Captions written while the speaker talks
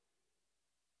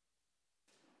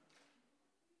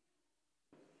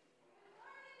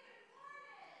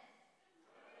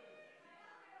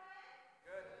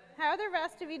How are the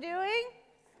rest of you doing?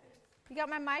 You got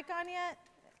my mic on yet?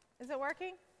 Is it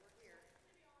working?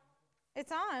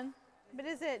 It's on. But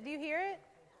is it? Do you hear it?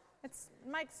 It's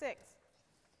mic 6.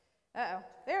 Uh-oh.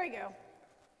 There we go.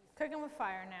 Cooking with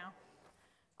fire now.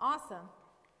 Awesome.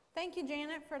 Thank you,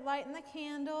 Janet, for lighting the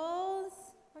candles.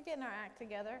 We're getting our act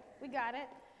together. We got it.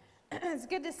 It's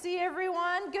good to see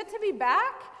everyone. Good to be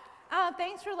back.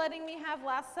 Thanks for letting me have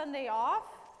last Sunday off.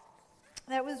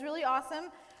 That was really awesome.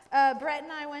 Brett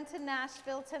and I went to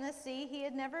Nashville, Tennessee. He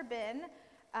had never been.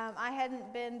 I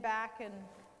hadn't been back in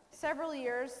several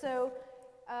years, so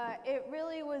it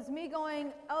really was me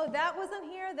going, oh, that wasn't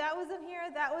here, that wasn't here,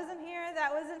 that wasn't here,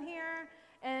 that wasn't here,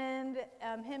 and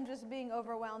him just being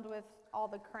overwhelmed with all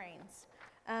the cranes.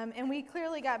 And we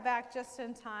clearly got back just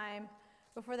in time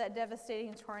before that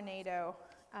devastating tornado.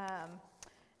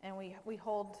 And we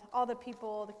hold all the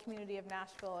people, the community of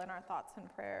Nashville, in our thoughts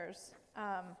and prayers.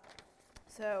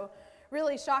 So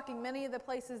really shocking. Many of the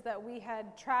places that we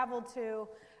had traveled to,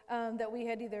 that we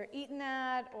had either eaten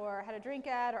at or had a drink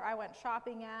at or I went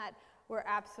shopping at, were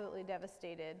absolutely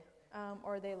devastated,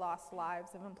 or they lost lives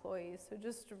of employees. So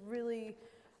just really,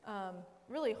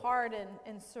 really hard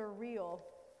and surreal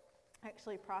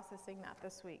actually processing that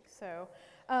this week. So,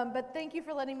 but thank you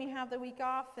for letting me have the week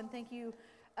off, and thank you,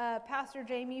 Pastor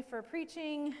Jamie, for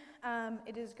preaching.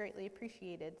 It is greatly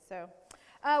appreciated. So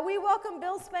we welcome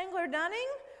Bill Spangler Dunning.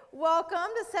 Welcome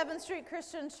to 7th Street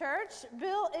Christian Church.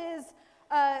 Bill is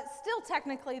still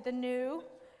technically the new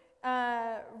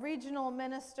regional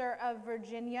minister of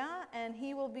Virginia, and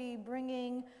he will be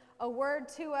bringing a word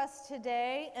to us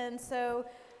today. And so,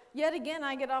 yet again,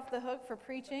 I get off the hook for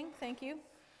preaching. Thank you.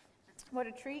 What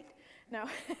a treat. No.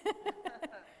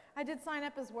 I did sign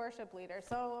up as worship leader,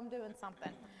 so I'm doing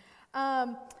something.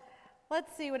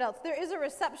 Let's see what else. There is a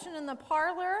reception in the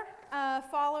parlor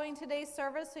following today's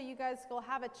service, so you guys will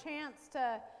have a chance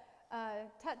to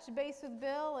touch base with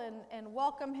Bill and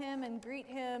welcome him and greet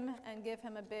him and give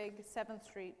him a big 7th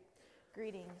Street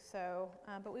greeting. So,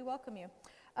 but we welcome you.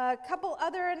 A couple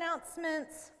other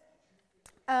announcements.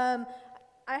 I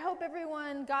hope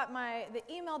everyone got the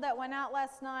email that went out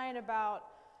last night about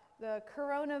the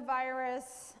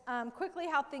coronavirus. Quickly,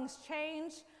 how things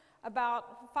change.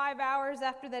 About 5 hours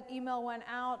after that email went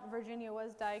out, Virginia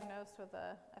was diagnosed with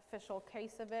an official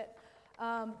case of it.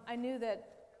 I knew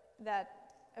that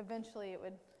eventually it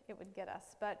would get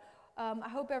us, but I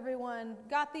hope everyone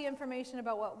got the information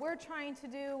about what we're trying to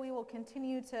do. We will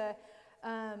continue to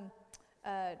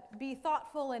be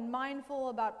thoughtful and mindful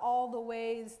about all the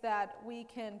ways that we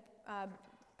can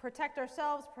protect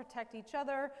ourselves, protect each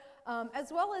other,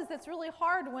 as well as it's really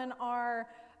hard when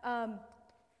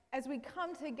as we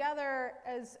come together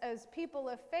as people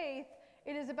of faith,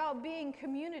 it is about being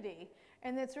community,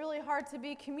 and it's really hard to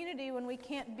be community when we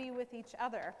can't be with each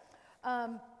other.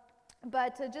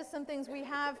 But just some things, we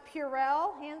have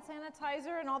Purell hand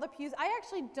sanitizer in all the pews. I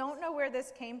actually don't know where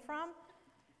this came from.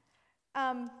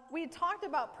 We had talked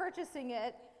about purchasing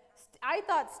it. I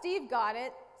thought Steve got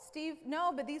it. Steve,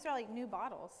 no, but these are like new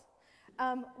bottles.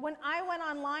 When I went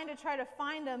online to try to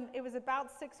find them, it was about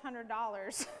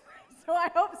 $600. So I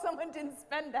hope someone didn't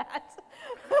spend that.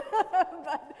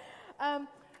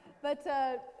 but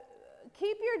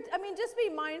just be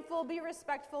mindful, be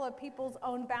respectful of people's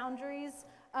own boundaries.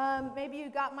 Maybe you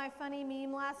got my funny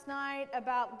meme last night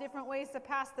about different ways to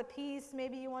pass the peace.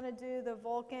 Maybe you want to do the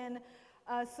Vulcan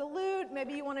salute.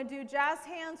 Maybe you want to do jazz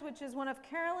hands, which is one of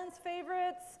Carolyn's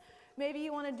favorites. Maybe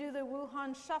you want to do the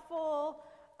Wuhan shuffle.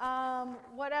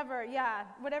 Whatever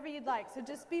you'd like. So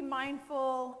just be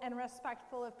mindful and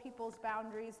respectful of people's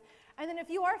boundaries. And then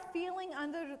if you are feeling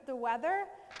under the weather,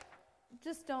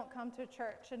 just don't come to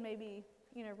church, and maybe,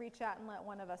 reach out and let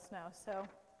one of us know. So,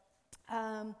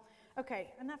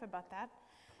 okay, enough about that.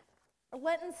 A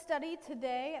Lenten study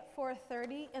today at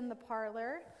 4:30 in the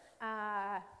parlor.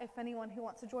 If anyone who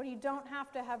wants to join, you don't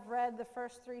have to have read the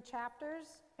first 3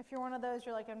 chapters. If you're one of those,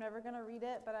 you're like, I'm never going to read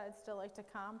it, but I'd still like to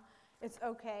come. It's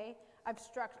okay. It's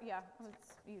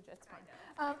huge. It's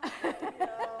fine.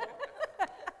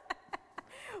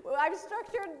 Well, I've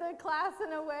structured the class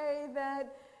in a way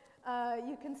that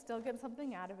you can still get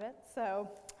something out of it. So,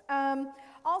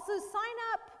 also sign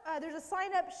up. There's a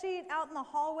sign-up sheet out in the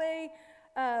hallway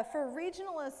for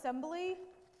Regional Assembly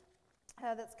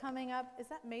that's coming up. Is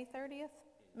that May 30th?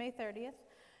 May 30th.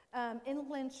 In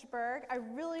Lynchburg. I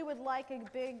really would like a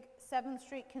big 7th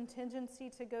Street contingency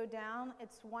to go down.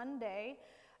 It's one day.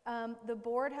 The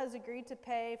board has agreed to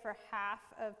pay for half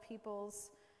of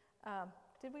people's,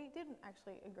 didn't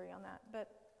actually agree on that, but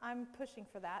I'm pushing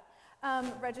for that,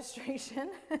 registration.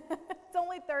 It's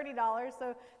only $30,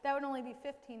 so that would only be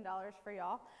 $15 for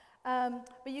y'all.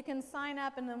 But you can sign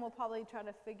up, and then we'll probably try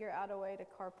to figure out a way to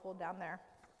carpool down there.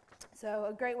 So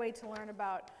a great way to learn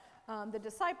about the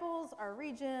disciples, our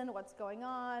region, what's going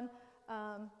on,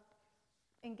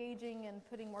 engaging and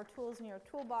putting more tools in your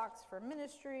toolbox for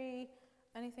ministry.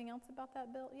 Anything else about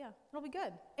that, Bill? Yeah, it'll be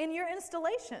good. In your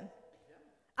installation.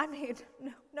 I mean,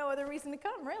 no other reason to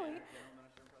come, really.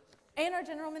 And our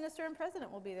general minister and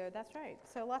president will be there. That's right.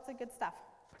 So lots of good stuff.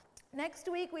 Next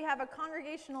week, we have a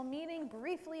congregational meeting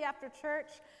briefly after church.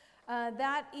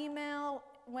 That email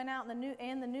went out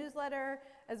in the newsletter,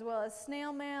 as well as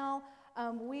snail mail.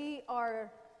 We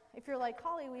are, if you're like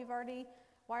Holly,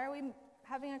 why are we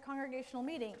having a congregational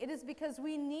meeting? It is because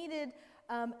we needed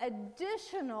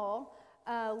additional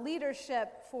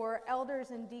leadership for elders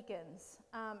and deacons.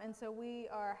 And so we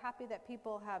are happy that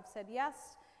people have said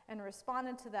yes and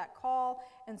responded to that call.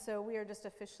 And so we are just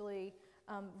officially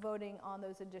voting on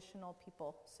those additional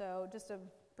people. So just a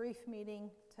brief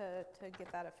meeting to get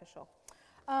that official.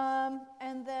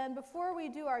 And then before we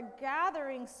do our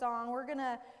gathering song, we're going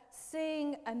to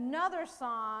sing another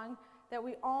song that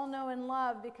we all know and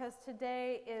love, because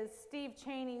today is Steve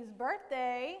Cheney's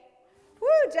birthday. Woo,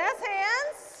 jazz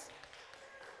hands.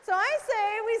 So I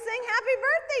say we sing happy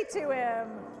birthday to him.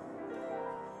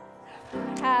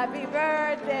 Happy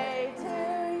birthday to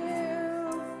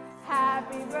you.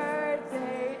 Happy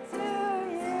birthday to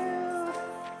you.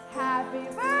 Happy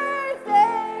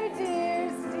birthday, dear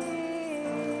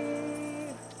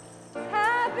Steve.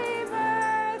 Happy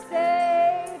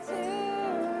birthday to you.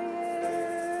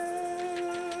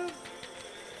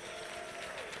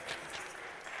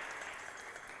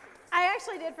 I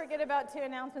actually did forget about 2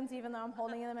 announcements, even though I'm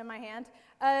holding them in my hand.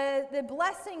 The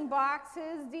blessing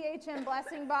boxes, DHM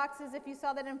blessing boxes, if you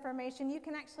saw that information, you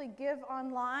can actually give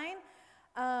online.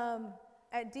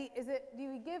 Do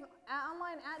you give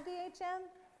online at DHM?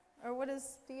 Or what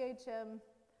is DHM?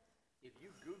 If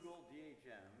you Google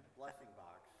DHM blessing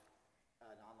box,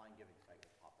 an online giving site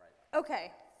will pop right up.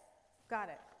 Okay, got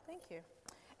it. Thank you.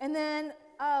 And then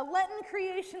Lenten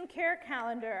Creation Care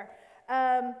Calendar.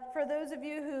 For those of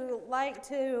you who like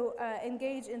to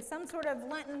engage in some sort of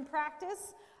Lenten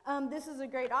practice, this is a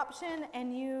great option,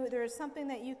 and there's something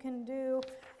that you can do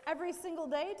every single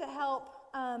day to help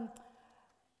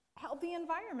the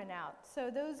environment out.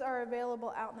 So those are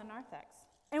available out in the narthex.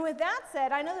 And with that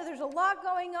said, I know that there's a lot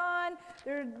going on.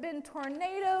 There have been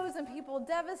tornadoes and people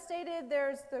devastated.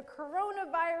 There's the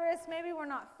coronavirus. Maybe we're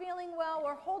not feeling well.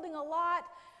 We're holding a lot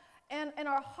in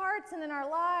our hearts and in our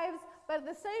lives. But at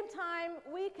the same time,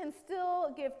 we can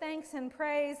still give thanks and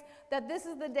praise that this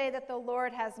is the day that the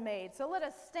Lord has made. So let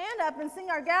us stand up and sing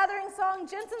our gathering song.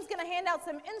 Jensen's going to hand out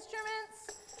some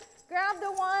instruments. Grab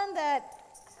the one that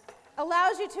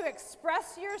allows you to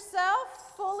express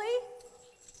yourself fully.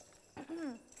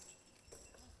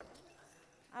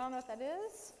 I don't know what that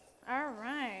is. All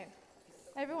right.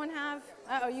 Everyone have,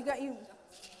 you.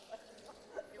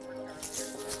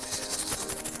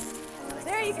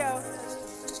 There you go.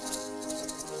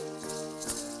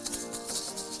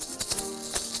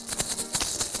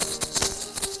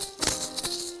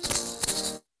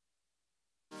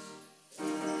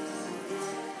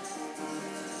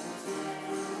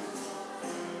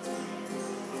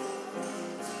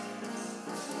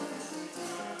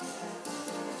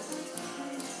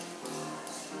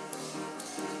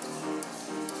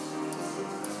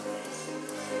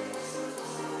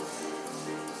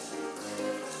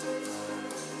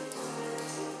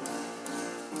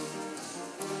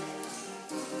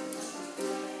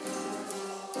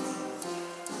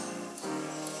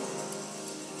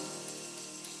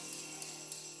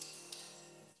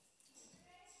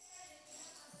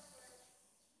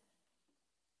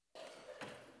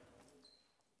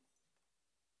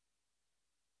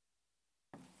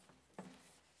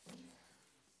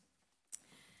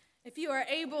 If you are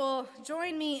able,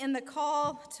 join me in the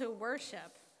call to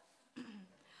worship.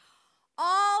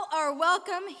 All are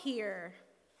welcome here.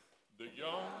 The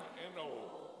young and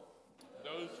old,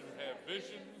 those who have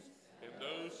visions and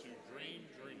those who dream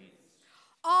dreams.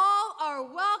 All are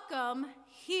welcome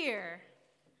here.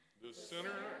 The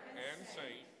sinner and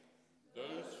saint,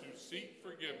 those who seek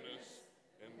forgiveness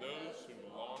and those who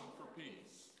long for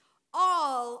peace.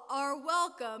 All are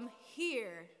welcome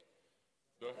here.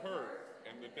 The hurt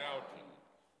and the doubting,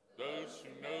 those who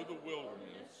know the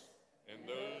wilderness and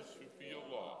those who feel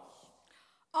lost.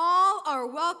 All are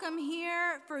welcome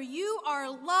here, for you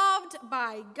are loved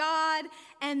by God,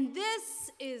 and this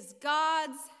is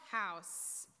God's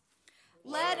house.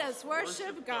 Let us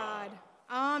worship God.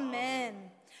 Amen.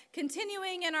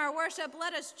 Continuing in our worship,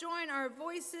 let us join our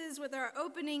voices with our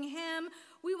opening hymn.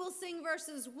 We will sing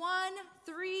verses 1,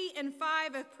 3, and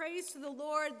 5 of Praise to the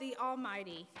Lord, the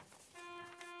Almighty.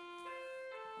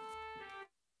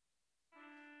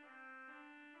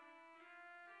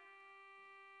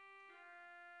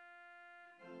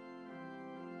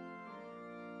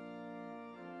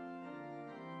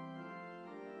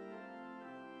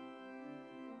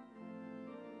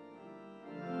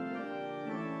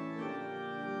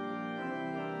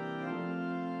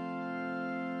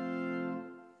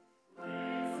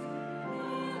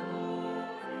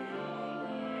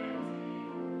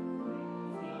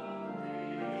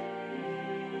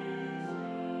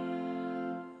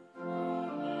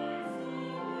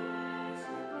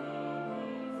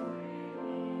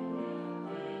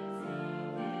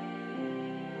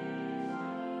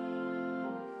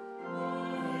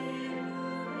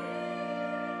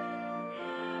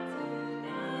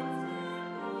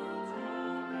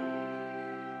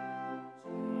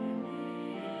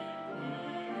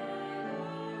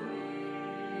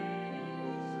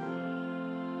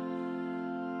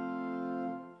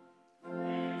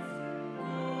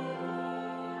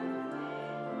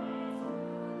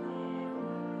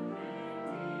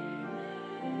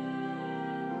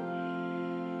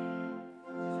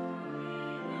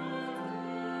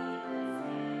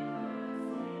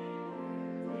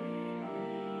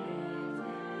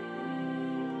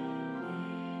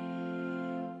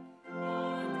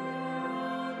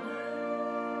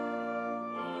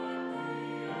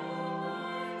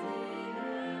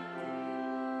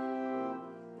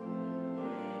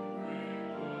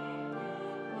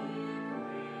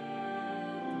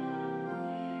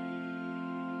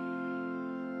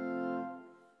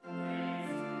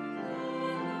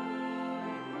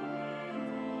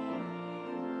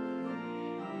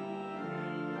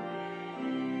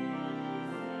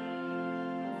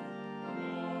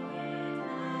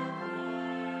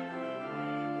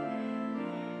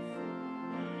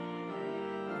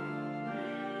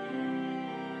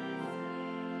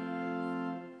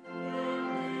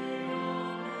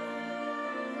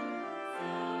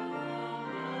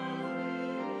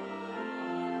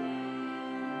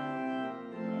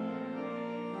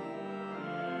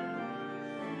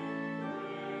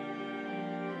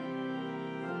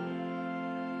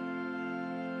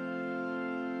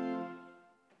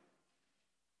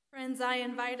 Friends, I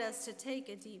invite us to take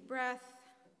a deep breath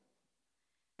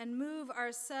and move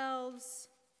ourselves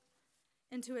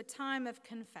into a time of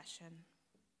confession.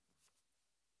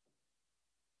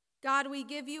 God, we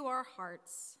give you our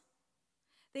hearts.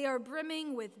 They are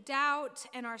brimming with doubt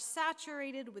and are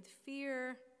saturated with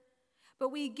fear, but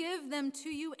we give them to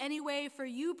you anyway, for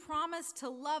you promise to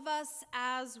love us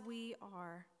as we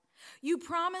are. You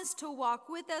promise to walk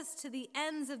with us to the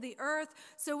ends of the earth,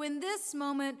 so in this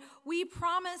moment, we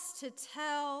promise to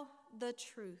tell the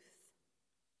truth.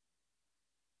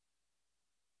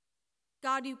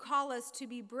 God, you call us to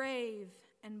be brave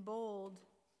and bold,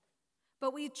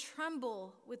 but we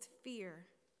tremble with fear.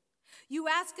 You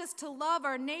ask us to love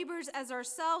our neighbors as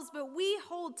ourselves, but we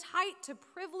hold tight to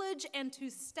privilege and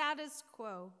to status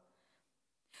quo.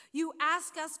 You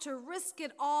ask us to risk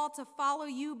it all to follow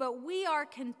you, but we are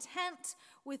content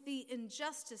with the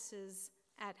injustices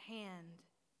at hand.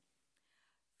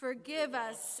 Forgive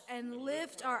us and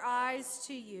lift our eyes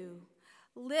to you.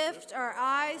 Lift our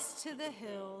eyes to the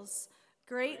hills.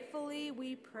 Gratefully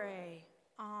we pray.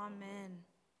 Amen.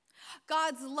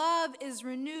 God's love is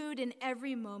renewed in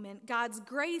every moment. God's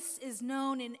grace is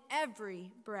known in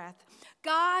every breath.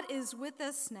 God is with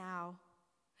us now.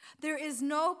 There is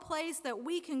no place that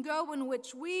we can go in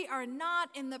which we are not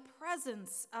in the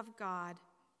presence of God.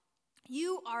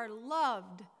 You are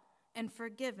loved and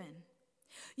forgiven.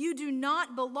 You do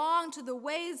not belong to the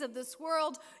ways of this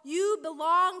world. You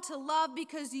belong to love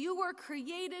because you were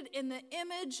created in the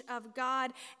image of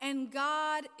God, and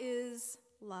God is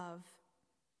love.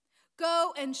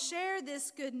 Go and share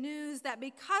this good news that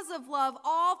because of love,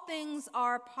 all things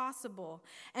are possible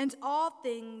and all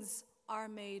things are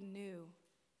made new.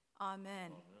 Amen.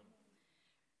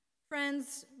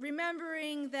 Friends,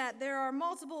 remembering that there are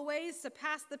multiple ways to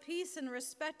pass the peace and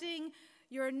respecting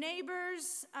your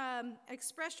neighbors,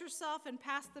 express yourself and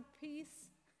pass the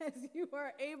peace as you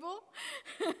are able,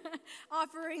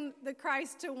 offering the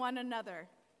Christ to one another.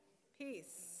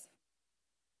 Peace.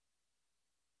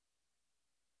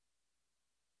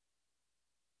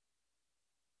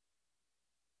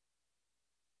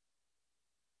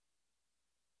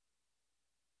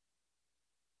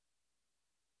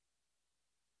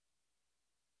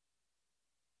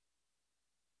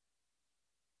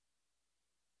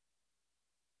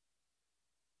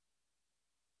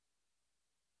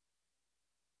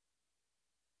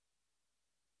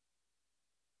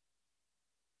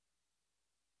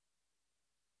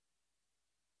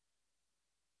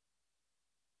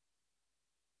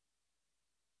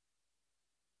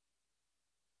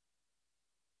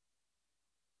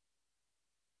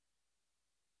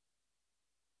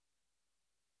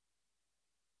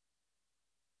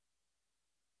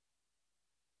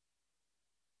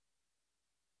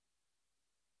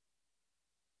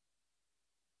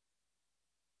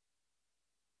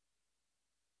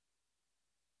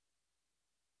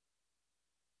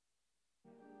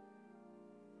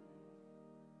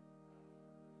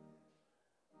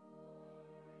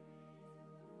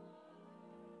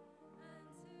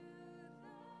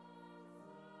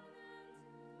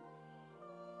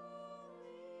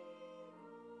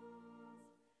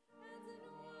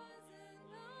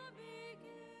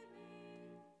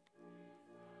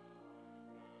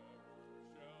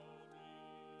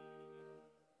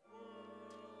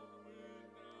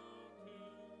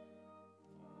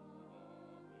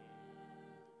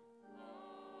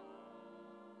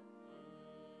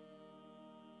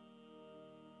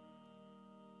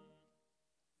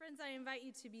 Friends, I invite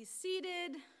you to be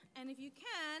seated, and if you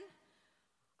can,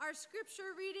 our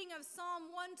scripture reading of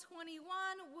Psalm 121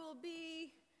 will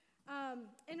be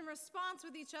in response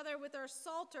with each other with our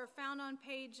Psalter found on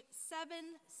page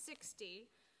 760.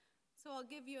 So I'll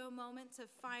give you a moment to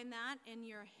find that in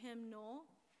your hymnal.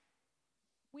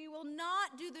 We will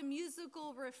not do the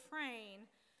musical refrain,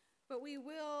 but we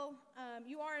will,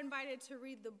 you are invited to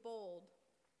read the bold.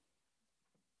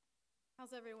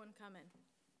 How's everyone coming?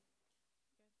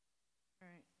 Good?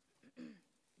 All right.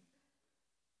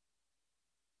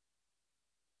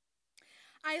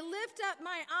 I lift up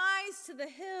my eyes to the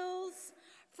hills.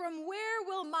 From where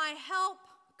will my help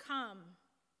come?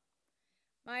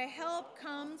 My help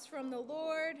comes from the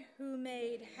Lord who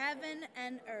made heaven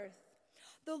and earth.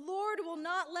 The Lord will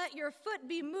not let your foot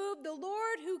be moved. The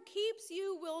Lord who keeps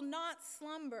you will not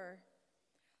slumber.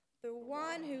 The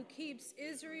one who keeps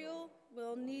Israel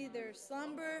will neither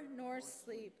slumber nor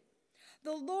sleep.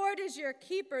 The Lord is your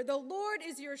keeper. The Lord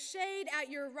is your shade at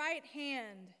your right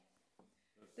hand.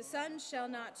 The sun shall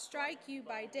not strike you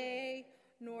by day,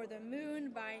 nor the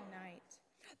moon by night.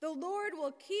 The Lord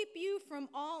will keep you from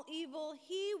all evil.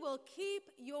 He will keep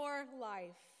your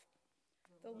life.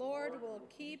 The Lord will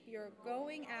keep your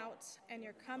going out and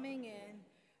your coming in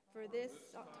for this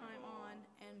time on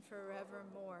and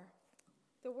forevermore.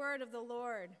 The word of the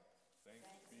Lord.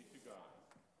 Thanks be to God.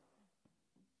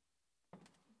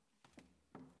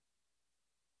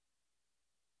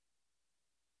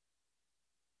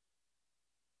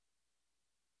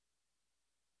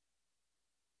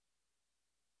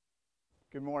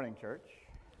 Good morning, church.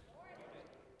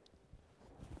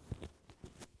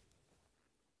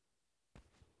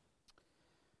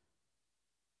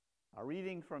 Our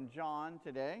reading from John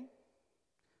today,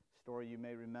 story you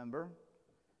may remember,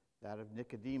 that of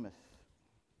Nicodemus.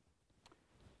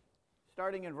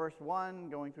 Starting in verse 1,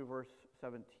 going through verse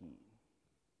 17.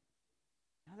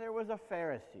 Now there was a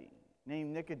Pharisee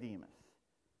named Nicodemus,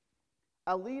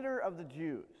 a leader of the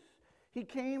Jews. He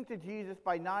came to Jesus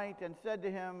by night and said to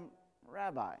him,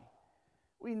 Rabbi,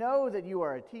 we know that you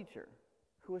are a teacher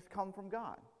who has come from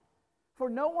God. For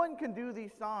no one can do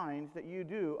these signs that you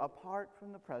do apart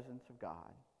from the presence of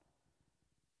God.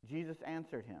 Jesus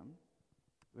answered him,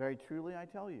 very truly I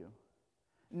tell you,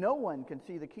 no one can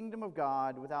see the kingdom of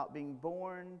God without being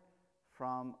born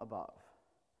from above.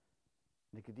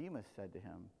 Nicodemus said to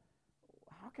him,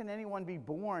 how can anyone be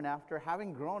born after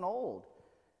having grown old?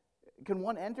 Can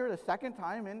one enter the second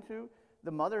time into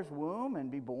the mother's womb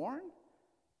and be born?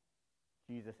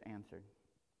 Jesus answered,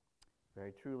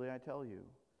 very truly I tell you,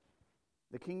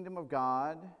 the kingdom of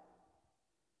God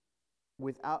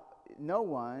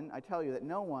I tell you that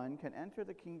no one can enter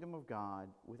the kingdom of God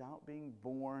without being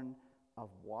born of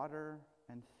water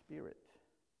and spirit.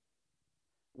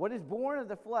 What is born of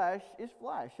the flesh is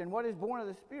flesh, and what is born of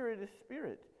the spirit is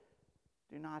spirit.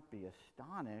 Do not be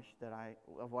astonished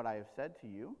of what I have said to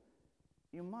you.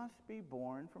 You must be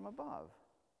born from above.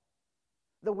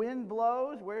 The wind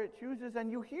blows where it chooses,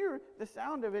 and you hear the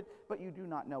sound of it, but you do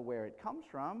not know where it comes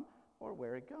from or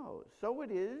where it goes. So it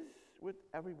is with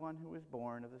everyone who is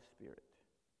born of the Spirit.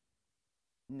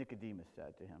 Nicodemus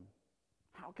said to him,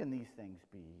 how can these things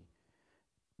be?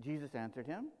 Jesus answered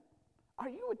him, are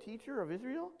you a teacher of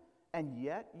Israel, and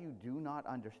yet you do not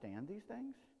understand these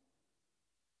things?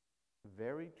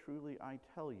 Very truly I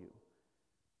tell you,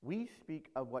 we speak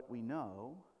of what we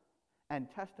know and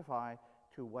testify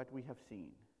to what we have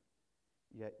seen,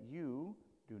 yet you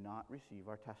do not receive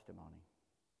our testimony.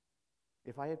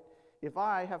 If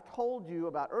I have told you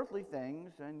about earthly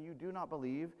things and you do not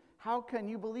believe, how can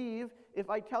you believe if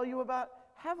I tell you about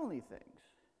heavenly things?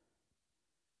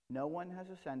 No one has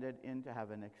ascended into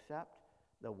heaven except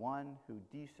the one who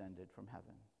descended from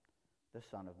heaven, the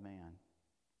Son of Man.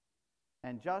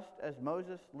 And just as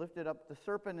Moses lifted up the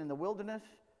serpent in the wilderness,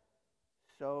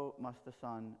 so must the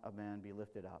Son of Man be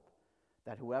lifted up,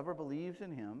 that whoever believes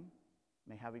in him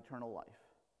may have eternal life.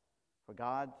 For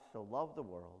God so loved the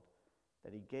world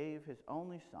that he gave his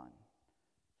only Son,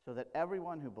 so that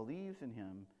everyone who believes in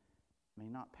him may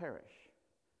not perish,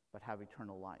 but have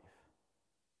eternal life.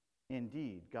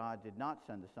 Indeed, God did not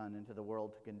send the Son into the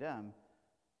world to condemn,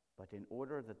 but in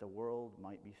order that the world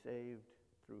might be saved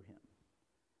through him.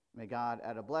 May God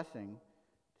add a blessing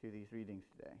to these readings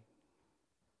today.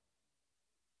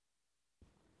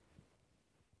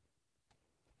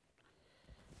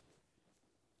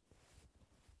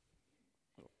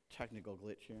 Little technical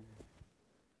glitch here.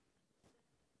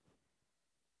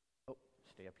 Oh,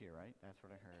 stay up here, right? That's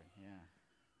what I heard. Yeah.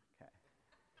 Okay.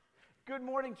 Good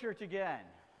morning, church, again.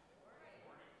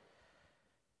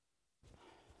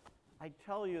 I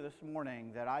tell you this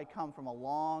morning that I come from a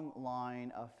long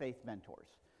line of faith mentors.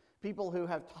 people who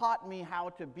have taught me how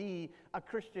to be a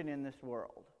Christian in this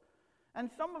world. And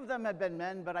some of them have been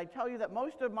men, but I tell you that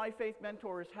most of my faith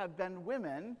mentors have been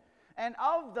women. And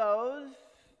of those,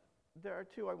 there are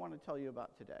two I want to tell you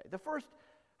about today. The first,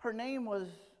 her name was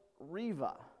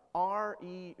Reva,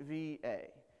 R-E-V-A.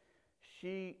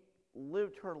 She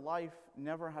lived her life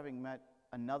never having met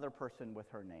another person with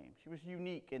her name. She was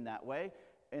unique in that way.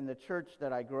 In the church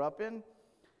that I grew up in,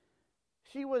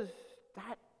 she was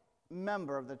that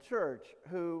member of the church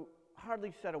who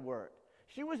hardly said a word.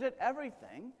 She was at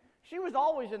everything. She was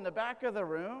always in the back of the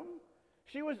room.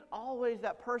 She was always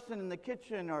that person in the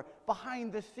kitchen or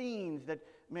behind the scenes that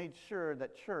made sure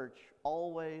that church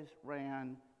always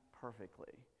ran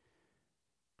perfectly.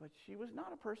 But she was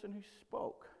not a person who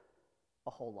spoke a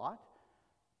whole lot,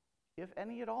 if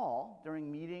any at all,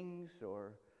 during meetings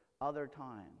or other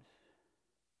times.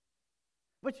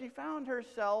 But she found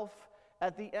herself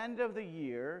at the end of the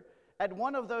year at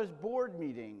one of those board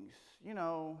meetings, you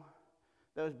know,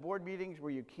 those board meetings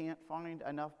where you can't find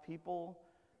enough people.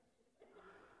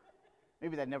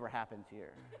 Maybe that never happens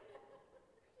here.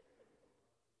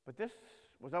 But this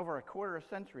was over a quarter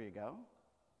century ago.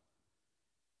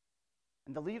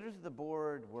 And the leaders of the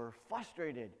board were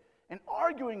frustrated and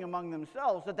arguing among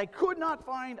themselves that they could not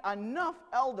find enough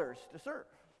elders to serve.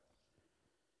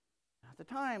 At the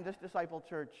time, this disciple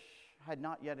church had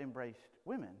not yet embraced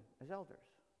women as elders.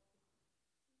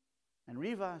 And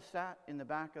Reva sat in the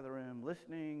back of the room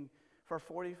listening for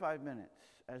 45 minutes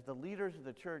as the leaders of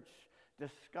the church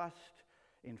discussed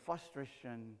in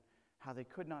frustration how they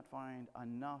could not find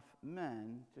enough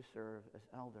men to serve as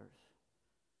elders.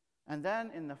 And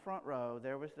then in the front row,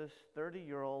 there was this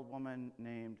 30-year-old woman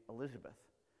named Elizabeth.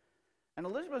 And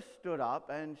Elizabeth stood up,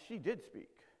 and she did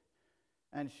speak.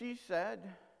 And she said,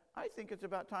 I think it's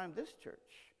about time this church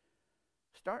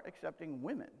start accepting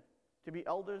women to be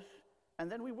elders,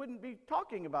 and then we wouldn't be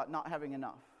talking about not having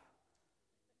enough.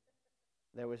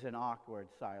 There was an awkward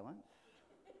silence.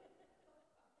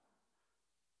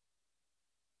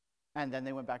 And then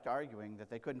they went back to arguing that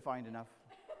they couldn't find enough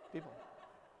people.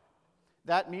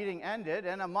 That meeting ended,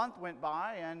 and a month went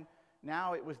by, and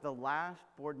now it was the last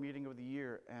board meeting of the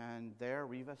year, and there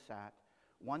Reva sat,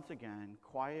 once again,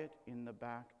 quiet in the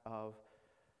back of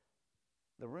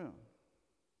the room.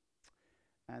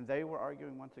 And they were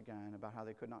arguing once again about how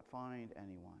they could not find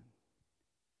anyone.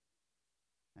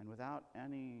 And without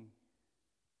anybody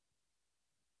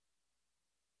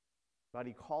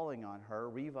calling on her,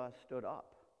 Reva stood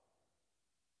up.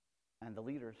 And the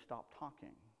leaders stopped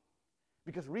talking.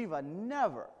 Because Reva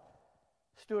never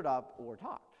stood up or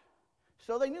talked.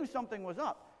 So they knew something was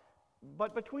up.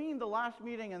 But between the last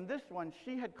meeting and this one,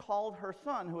 she had called her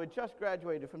son, who had just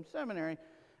graduated from seminary,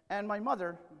 and my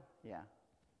mother,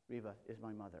 Reva is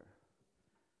my mother.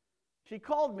 She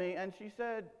called me and she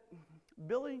said,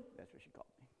 Billy, that's what she called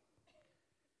me.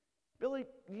 Billy,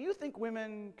 do you think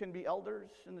women can be elders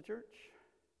in the church?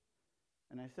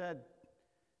 And I said,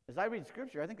 as I read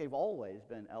Scripture, I think they've always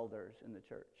been elders in the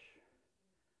church.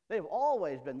 They've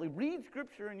always been. Read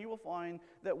Scripture and you will find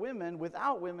that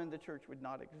without women, the church would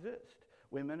not exist.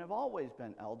 Women have always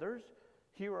been elders.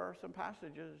 Here are some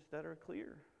passages that are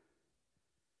clear.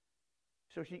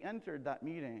 So she entered that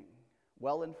meeting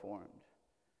well-informed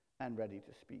and ready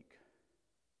to speak.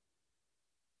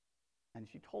 And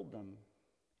she told them,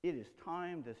 it is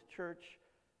time this church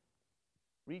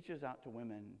reaches out to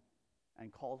women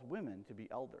and calls women to be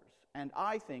elders. And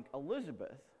I think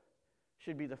Elizabeth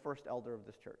should be the first elder of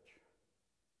this church.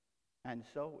 And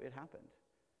so it happened.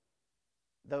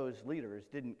 Those leaders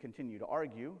didn't continue to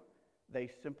argue. They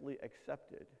simply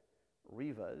accepted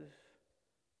Reva's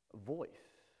voice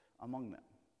among them.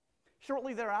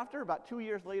 Shortly thereafter, about 2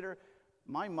 years later,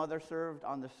 my mother served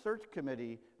on the search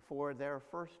committee for their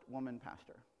first woman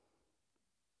pastor.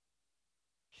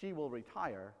 She will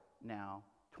retire now,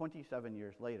 27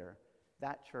 years later.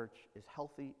 That church is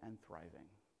healthy and thriving.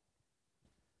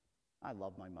 I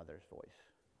love my mother's voice.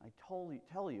 I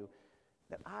tell you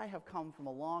that I have come from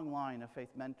a long line of faith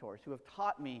mentors who have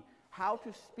taught me how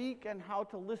to speak and how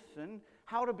to listen,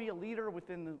 how to be a leader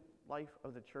within the life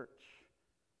of the church.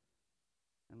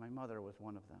 And my mother was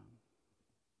one of them.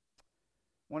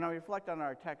 When I reflect on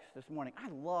our text this morning, I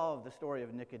love the story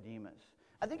of Nicodemus.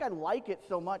 I think I like it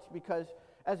so much because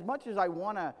as much as I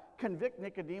want to convict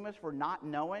Nicodemus for not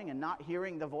knowing and not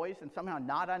hearing the voice and somehow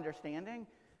not understanding,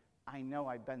 I know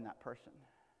I've been that person.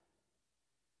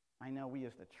 I know we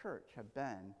as the church have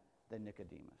been the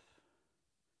Nicodemus.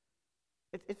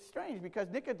 It's strange because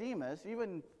Nicodemus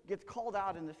even gets called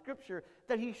out in the Scripture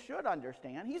that he should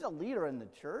understand. He's a leader in the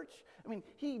church. I mean,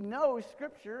 he knows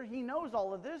Scripture. He knows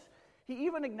all of this. He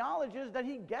even acknowledges that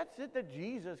he gets it, that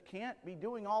Jesus can't be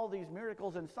doing all these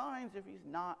miracles and signs if he's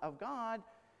not of God.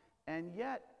 And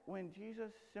yet, when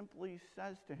Jesus simply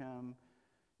says to him,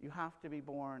 you have to be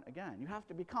born again. You have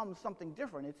to become something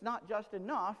different. It's not just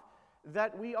enough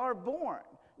that we are born.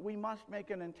 We must make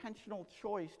an intentional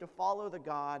choice to follow the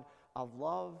God of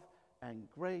love and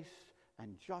grace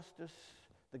and justice,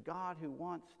 the God who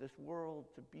wants this world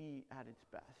to be at its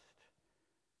best.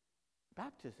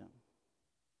 Baptism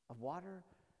of water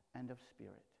and of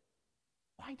Spirit.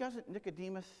 Why doesn't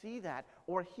Nicodemus see that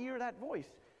or hear that voice?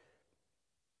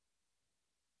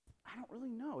 I don't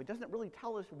really know. It doesn't really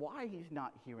tell us why he's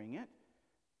not hearing it.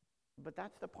 But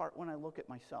that's the part when I look at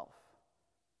myself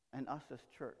and us as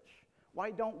church.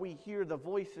 Why don't we hear the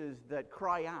voices that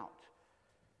cry out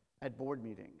at board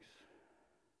meetings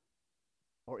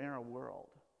or in our world?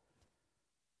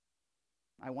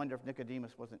 I wonder if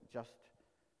Nicodemus wasn't just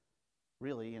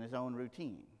really in his own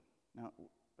routine. Now,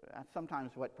 that's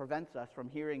sometimes what prevents us from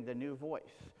hearing the new voice,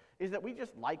 is that we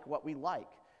just like what we like.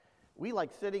 We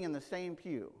like sitting in the same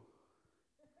pew.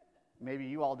 Maybe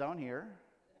you all don't here.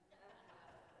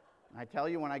 I tell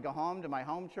you, when I go home to my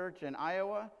home church in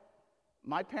Iowa,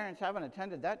 my parents haven't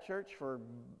attended that church for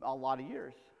a lot of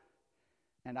years.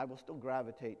 And I will still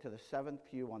gravitate to the seventh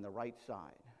pew on the right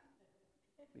side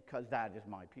because that is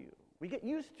my pew. We get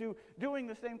used to doing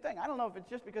the same thing. I don't know if it's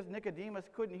just because Nicodemus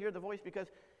couldn't hear the voice because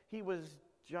he was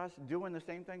just doing the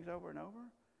same things over and over.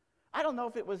 I don't know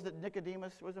if it was that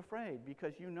Nicodemus was afraid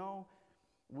because,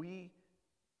 we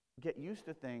get used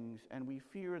to things and we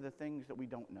fear the things that we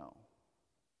don't know.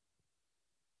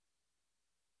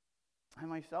 I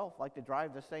myself like to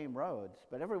drive the same roads,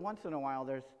 but every once in a while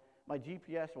my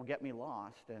GPS will get me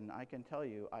lost, and I can tell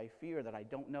you, I fear that I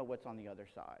don't know what's on the other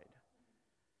side.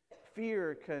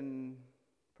 Fear can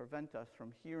prevent us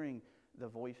from hearing the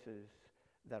voices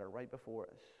that are right before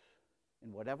us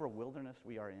in whatever wilderness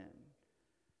we are in.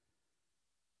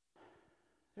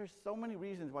 There's so many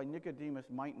reasons why Nicodemus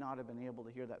might not have been able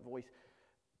to hear that voice.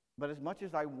 But as much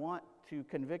as I want to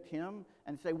convict him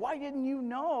and say, why didn't you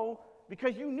know?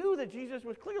 Because you knew that Jesus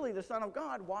was clearly the Son of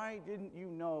God. Why didn't you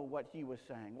know what he was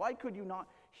saying? Why could you not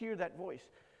hear that voice?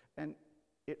 And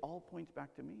it all points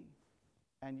back to me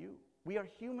and you. We are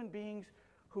human beings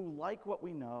who like what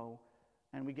we know,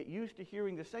 and we get used to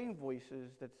hearing the same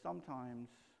voices that sometimes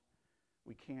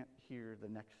we can't hear the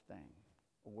next thing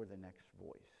or the next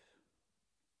voice.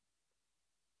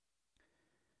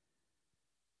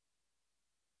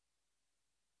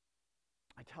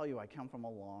 I tell you, I come from a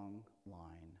long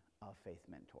line of faith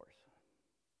mentors.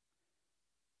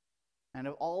 And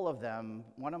of all of them,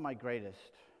 one of my greatest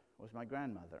was my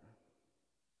grandmother.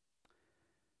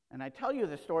 And I tell you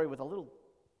this story with a little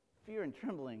fear and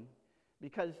trembling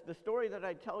because the story that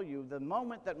I tell you, the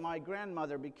moment that my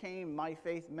grandmother became my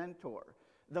faith mentor,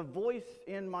 the voice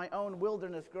in my own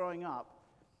wilderness growing up,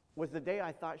 was the day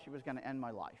I thought she was going to end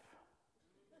my life.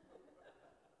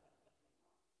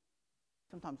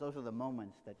 Sometimes those are the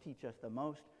moments that teach us the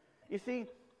most. You see,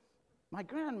 my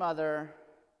grandmother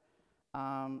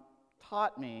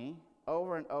taught me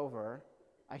over and over.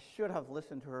 I should have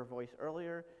listened to her voice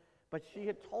earlier, but she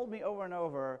had told me over and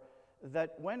over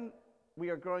that when we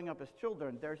are growing up as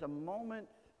children, there's a moment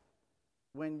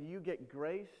when you get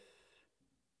grace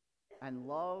and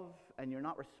love and you're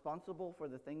not responsible for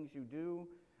the things you do.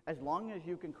 As long as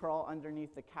you can crawl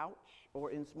underneath the couch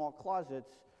or in small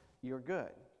closets, you're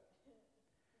good.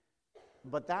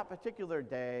 But that particular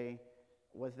day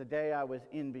was the day I was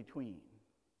in between.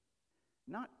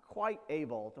 Not quite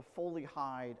able to fully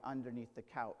hide underneath the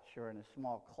couch or in a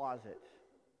small closet.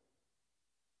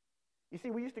 You see,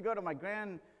 we used to go to my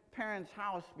grandparents'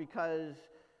 house because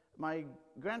my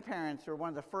grandparents were one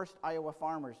of the first Iowa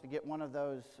farmers to get one of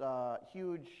those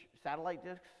huge satellite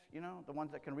discs, the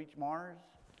ones that can reach Mars.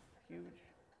 Huge.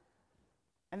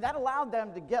 And that allowed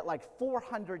them to get like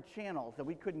 400 channels that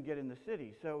we couldn't get in the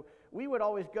city. So we would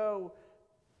always go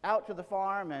out to the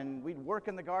farm and we'd work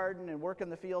in the garden and work in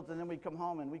the fields, and then we'd come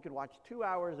home and we could watch 2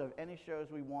 hours of any shows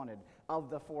we wanted of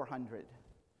the 400.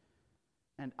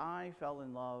 And I fell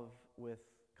in love with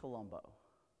Columbo.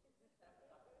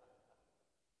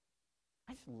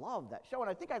 I just loved that show, and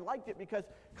I think I liked it because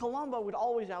Columbo would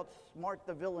always outsmart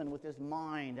the villain with his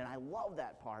mind, and I love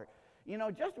that part.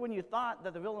 Just when you thought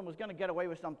that the villain was going to get away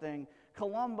with something,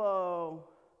 Columbo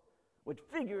would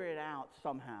figure it out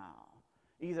somehow,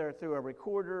 either through a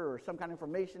recorder or some kind of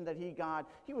information that he got.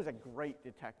 He was a great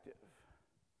detective.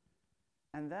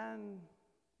 And then,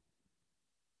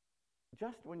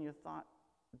 just when you thought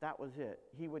that was it,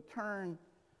 he would turn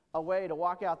away to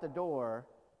walk out the door,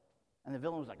 and the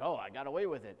villain was like, oh, I got away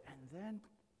with it. And then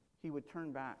he would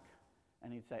turn back,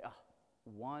 and he'd say, oh,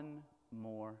 one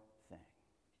more thing.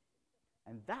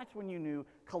 And that's when you knew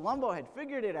Columbo had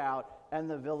figured it out and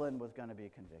the villain was going to be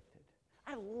convicted.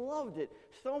 I loved it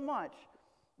so much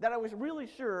that I was really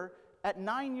sure at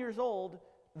 9 years old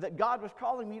that God was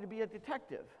calling me to be a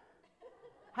detective.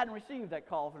 Hadn't received that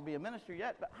call to be a minister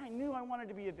yet, but I knew I wanted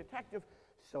to be a detective.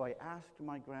 So I asked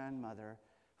my grandmother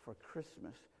for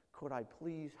Christmas, could I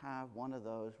please have one of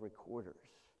those recorders?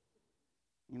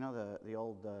 You know, the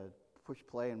old push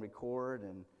play and record,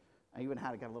 and I even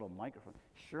got a little microphone.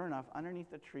 Sure enough,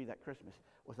 underneath the tree that Christmas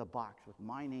was a box with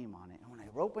my name on it. And when I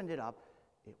opened it up,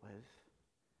 it was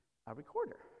a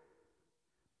recorder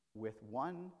with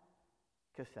one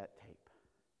cassette tape.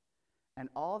 And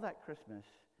all that Christmas,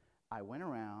 I went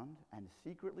around and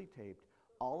secretly taped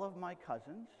all of my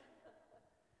cousins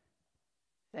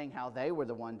saying how they were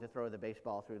the one to throw the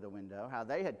baseball through the window, how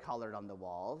they had colored on the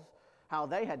walls, how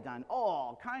they had done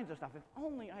all kinds of stuff. If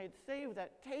only I had saved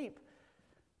that tape,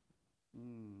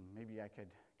 maybe I could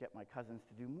get my cousins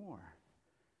to do more.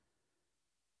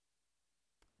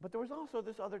 But there was also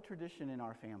this other tradition in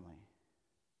our family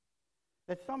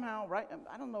that somehow, right,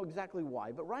 I don't know exactly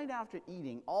why, but right after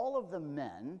eating, all of the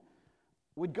men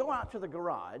would go out to the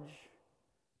garage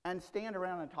and stand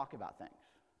around and talk about things.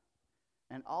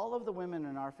 And all of the women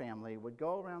in our family would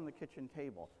go around the kitchen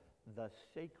table, the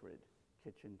sacred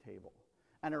kitchen table.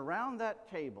 And around that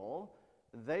table,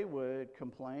 they would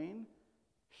complain,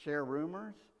 share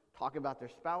rumors, talk about their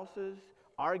spouses,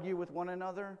 argue with one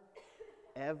another,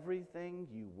 everything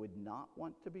you would not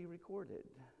want to be recorded.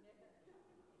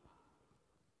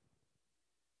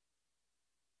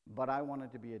 But I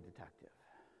wanted to be a detective.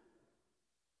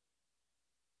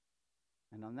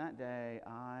 And on that day,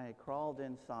 I crawled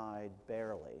inside,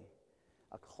 barely,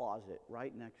 a closet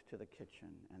right next to the kitchen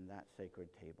and that sacred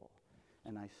table.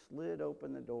 And I slid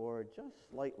open the door just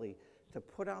slightly to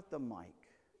put out the mic.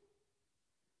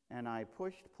 And I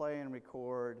pushed play and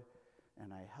record,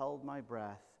 and I held my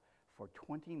breath for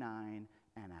 29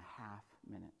 and a half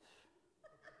minutes.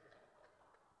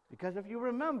 Because if you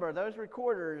remember, those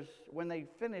recorders, when they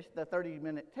finished the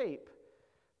 30-minute tape,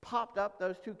 popped up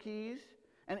those two keys,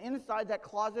 and inside that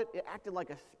closet, it acted like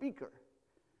a speaker.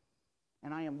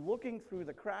 And I am looking through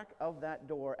the crack of that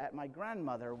door at my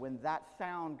grandmother when that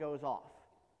sound goes off.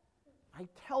 I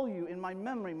tell you, in my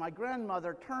memory, my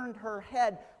grandmother turned her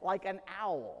head like an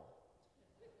owl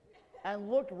and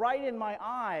looked right in my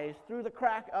eyes through the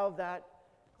crack of that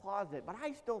closet. But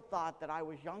I still thought that I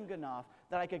was young enough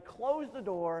that I could close the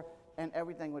door and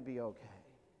everything would be okay.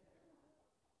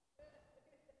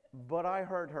 But I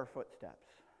heard her footsteps.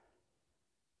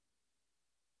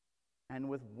 And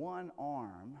with one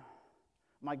arm,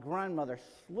 my grandmother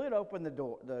slid open the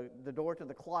door to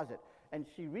the closet, and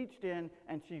she reached in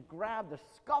and she grabbed the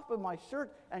scuff of my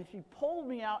shirt and she pulled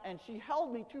me out and she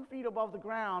held me 2 feet above the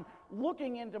ground,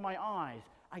 looking into my eyes.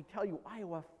 I tell you,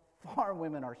 Iowa farm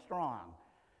women are strong.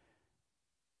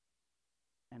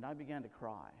 And I began to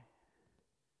cry.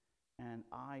 And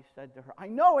I said to her, I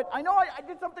know I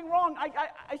did something wrong.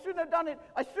 I shouldn't have done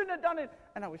it.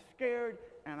 And I was scared,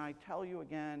 and I tell you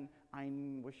again, I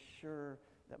was sure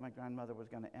that my grandmother was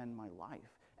going to end my life.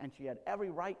 And she had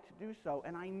every right to do so,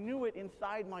 and I knew it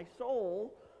inside my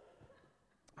soul.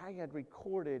 I had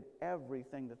recorded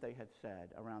everything that they had said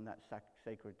around that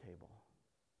sacred table.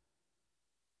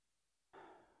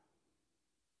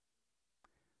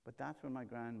 But that's when my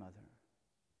grandmother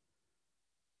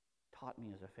taught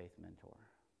me as a faith mentor.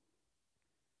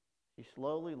 She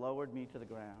slowly lowered me to the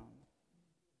ground,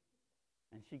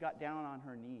 and she got down on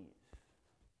her knees,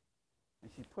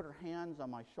 and she put her hands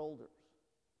on my shoulders,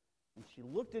 and she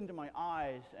looked into my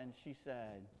eyes, and she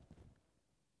said,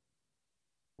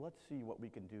 let's see what we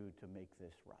can do to make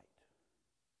this right.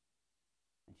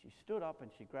 And she stood up, and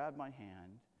she grabbed my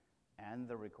hand and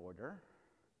the recorder,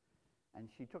 and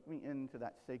she took me into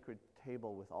that sacred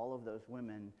table with all of those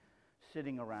women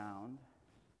sitting around,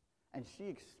 and she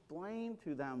explained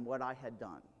to them what I had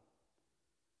done.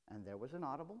 And there was an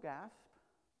audible gasp,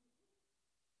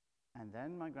 and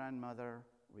then my grandmother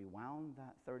rewound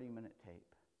that 30-minute tape.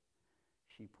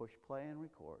 She pushed play and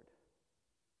record,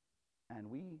 and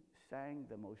we sang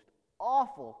the most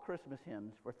awful Christmas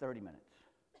hymns for 30 minutes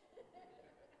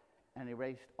and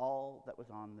erased all that was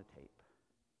on the tape.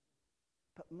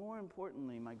 But more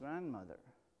importantly, my grandmother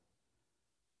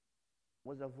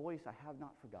was a voice I have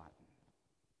not forgotten,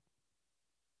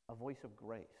 a voice of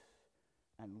grace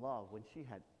and love when she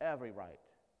had every right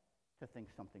to think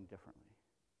something differently.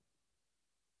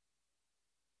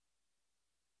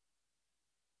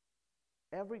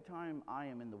 Every time I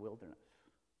am in the wilderness,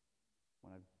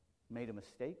 when I've made a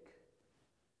mistake,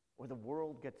 or the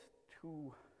world gets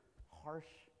too harsh,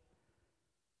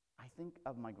 I think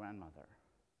of my grandmother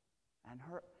and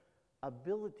her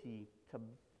ability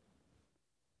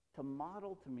to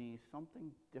model to me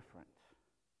something different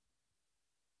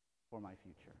for my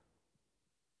future.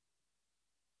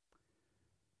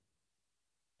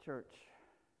 Church,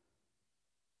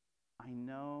 I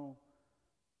know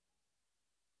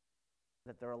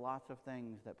that there are lots of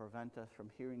things that prevent us from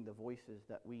hearing the voices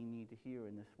that we need to hear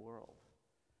in this world.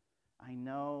 I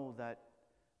know that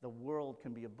the world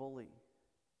can be a bully.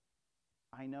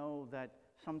 I know that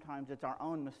sometimes it's our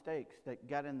own mistakes that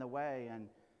get in the way and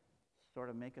sort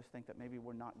of make us think that maybe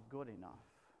we're not good enough.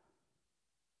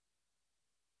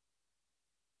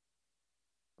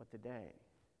 But today,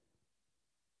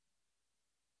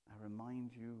 I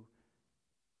remind you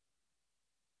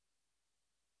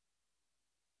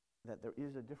that there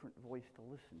is a different voice to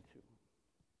listen to.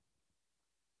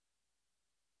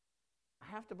 I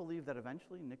have to believe that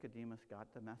eventually Nicodemus got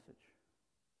the message.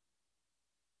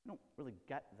 I don't really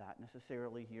get that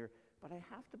necessarily here, but I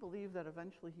have to believe that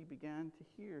eventually he began to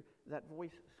hear that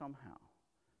voice somehow,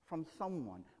 from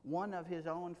someone, one of his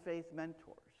own faith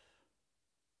mentors.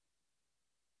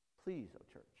 Please, oh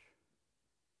church,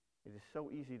 it is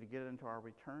so easy to get into our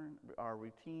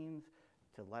routines,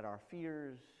 to let our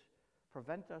fears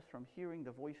prevent us from hearing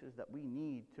the voices that we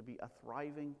need to be a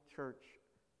thriving church,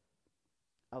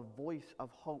 a voice of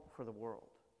hope for the world.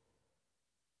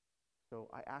 So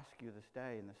I ask you this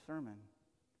day in the sermon,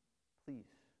 please,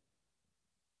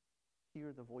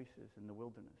 hear the voices in the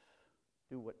wilderness.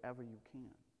 Do whatever you can.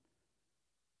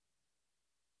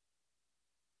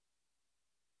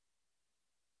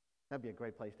 That'd be a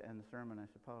great place to end the sermon, I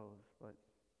suppose, but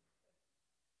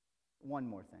one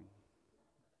more thing.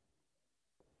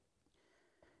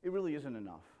 It really isn't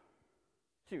enough.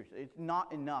 Seriously, it's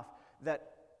not enough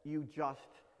that you just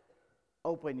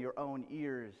open your own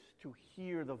ears to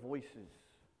hear the voices.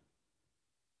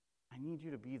 I need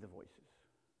you to be the voices.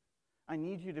 I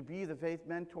need you to be the faith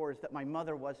mentors that my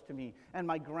mother was to me and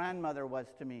my grandmother was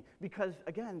to me. Because,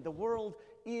 again, the world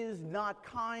is not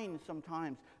kind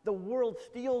sometimes. The world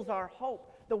steals our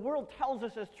hope. The world tells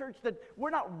us as church that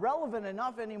we're not relevant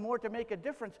enough anymore to make a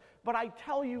difference. But I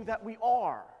tell you that we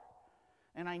are.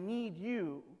 And I need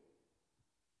you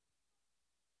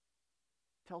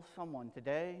to tell someone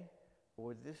today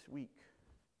or this week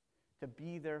to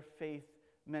be their faith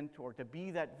mentor, to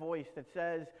be that voice that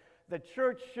says the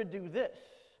church should do this,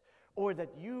 or that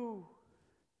you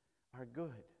are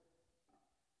good,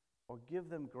 or give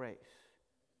them grace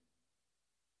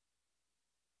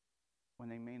when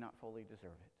they may not fully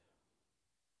deserve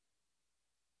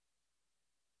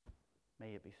it.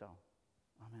 May it be so.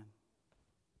 Amen.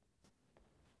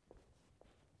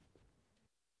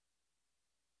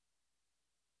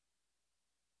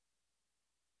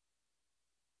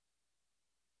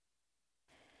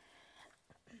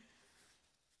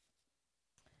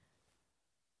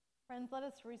 Friends, let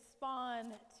us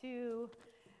respond to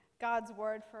God's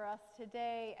word for us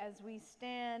today as we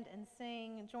stand and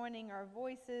sing, joining our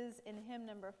voices in hymn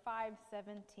number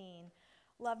 517,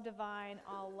 Love Divine,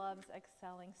 All Loves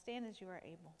Excelling. Stand as you are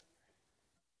able.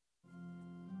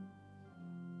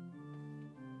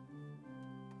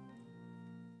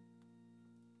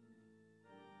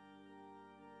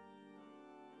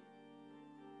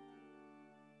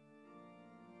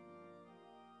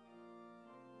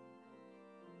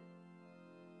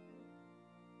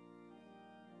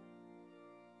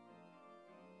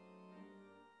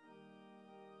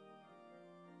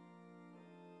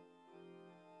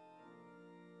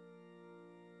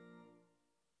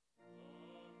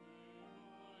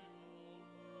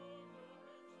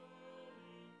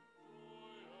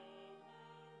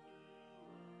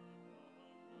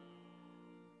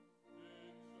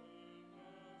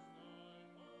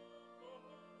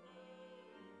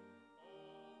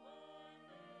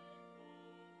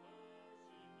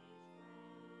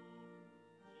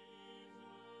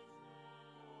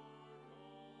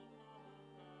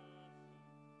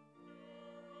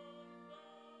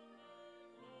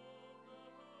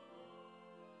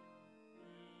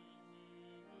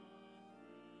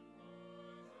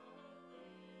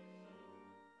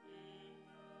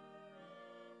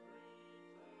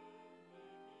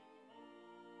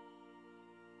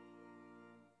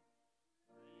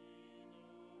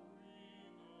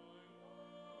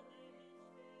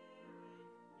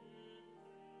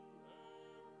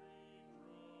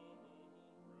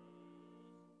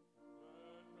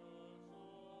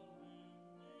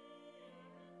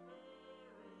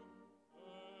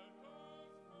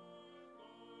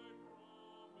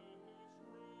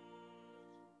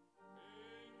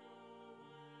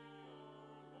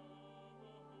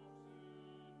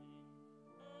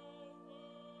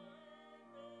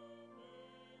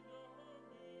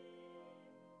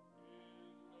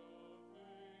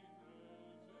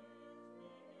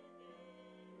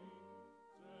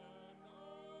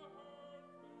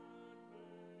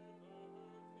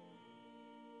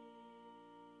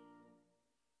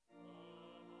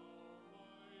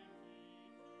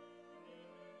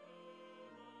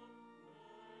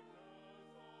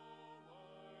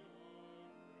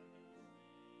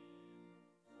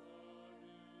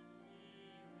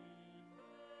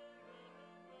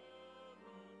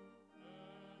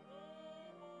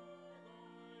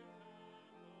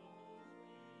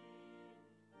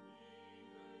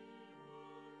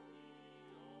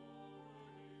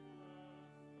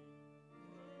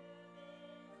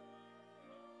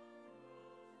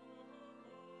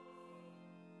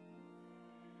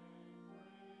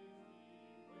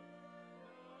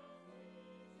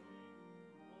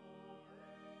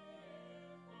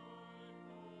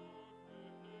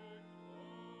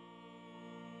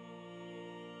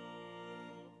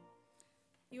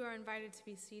 You are invited to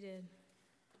be seated.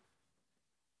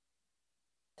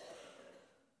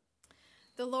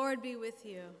 The Lord be with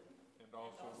you. And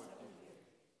also with you.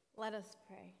 Let us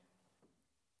pray.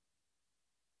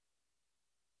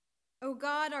 O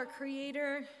God, our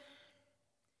Creator,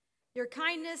 your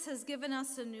kindness has given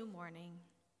us a new morning.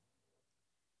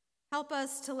 Help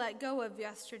us to let go of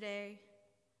yesterday,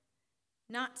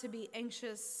 not to be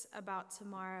anxious about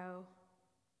tomorrow,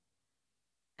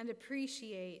 and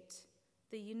appreciate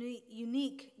the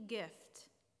unique gift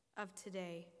of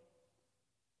today.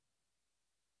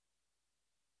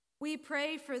 We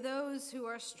pray for those who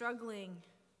are struggling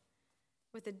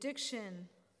with addiction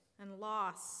and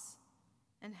loss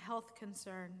and health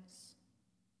concerns.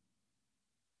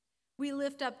 We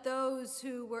lift up those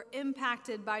who were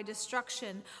impacted by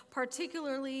destruction,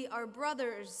 particularly our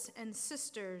brothers and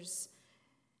sisters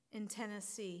in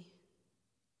Tennessee.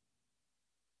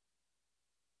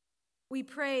 We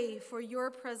pray for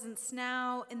your presence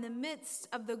now in the midst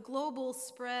of the global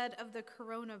spread of the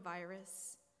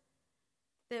coronavirus,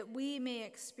 that we may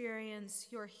experience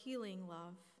your healing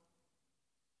love.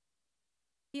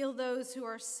 Heal those who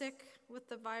are sick with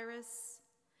the virus.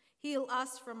 Heal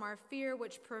us from our fear,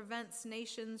 which prevents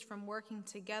nations from working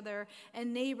together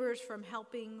and neighbors from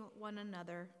helping one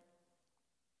another.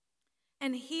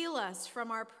 And heal us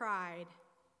from our pride,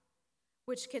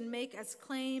 which can make us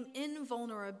claim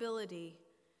invulnerability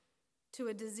to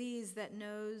a disease that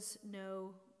knows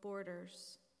no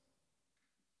borders.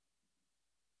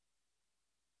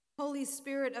 Holy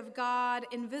Spirit of God,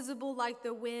 invisible like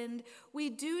the wind, we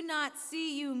do not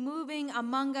see you moving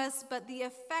among us, but the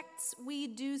effects we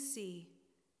do see.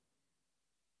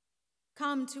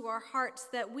 Come to our hearts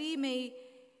that we may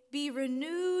be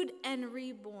renewed and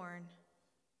reborn.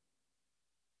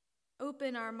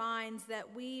 Open our minds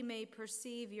that we may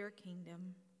perceive your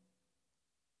kingdom.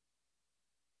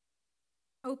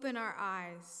 Open our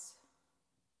eyes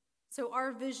so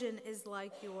our vision is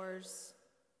like yours,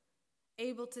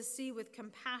 able to see with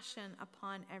compassion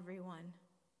upon everyone.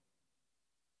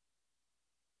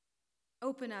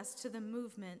 Open us to the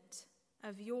movement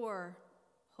of your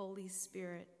Holy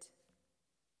Spirit.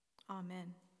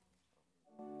 Amen.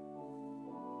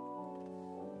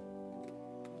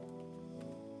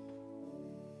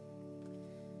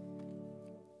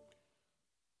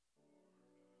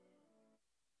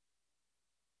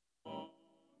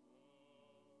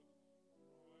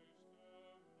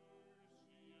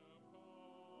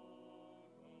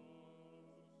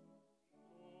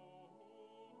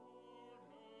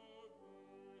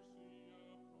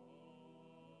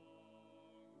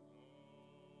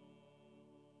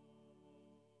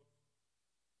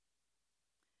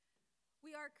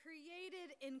 We are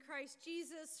created in Christ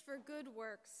Jesus for good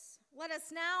works. Let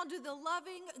us now do the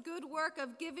loving good work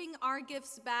of giving our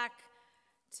gifts back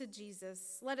to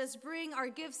Jesus. Let us bring our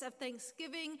gifts of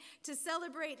thanksgiving to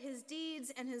celebrate his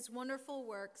deeds and his wonderful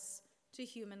works to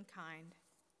humankind.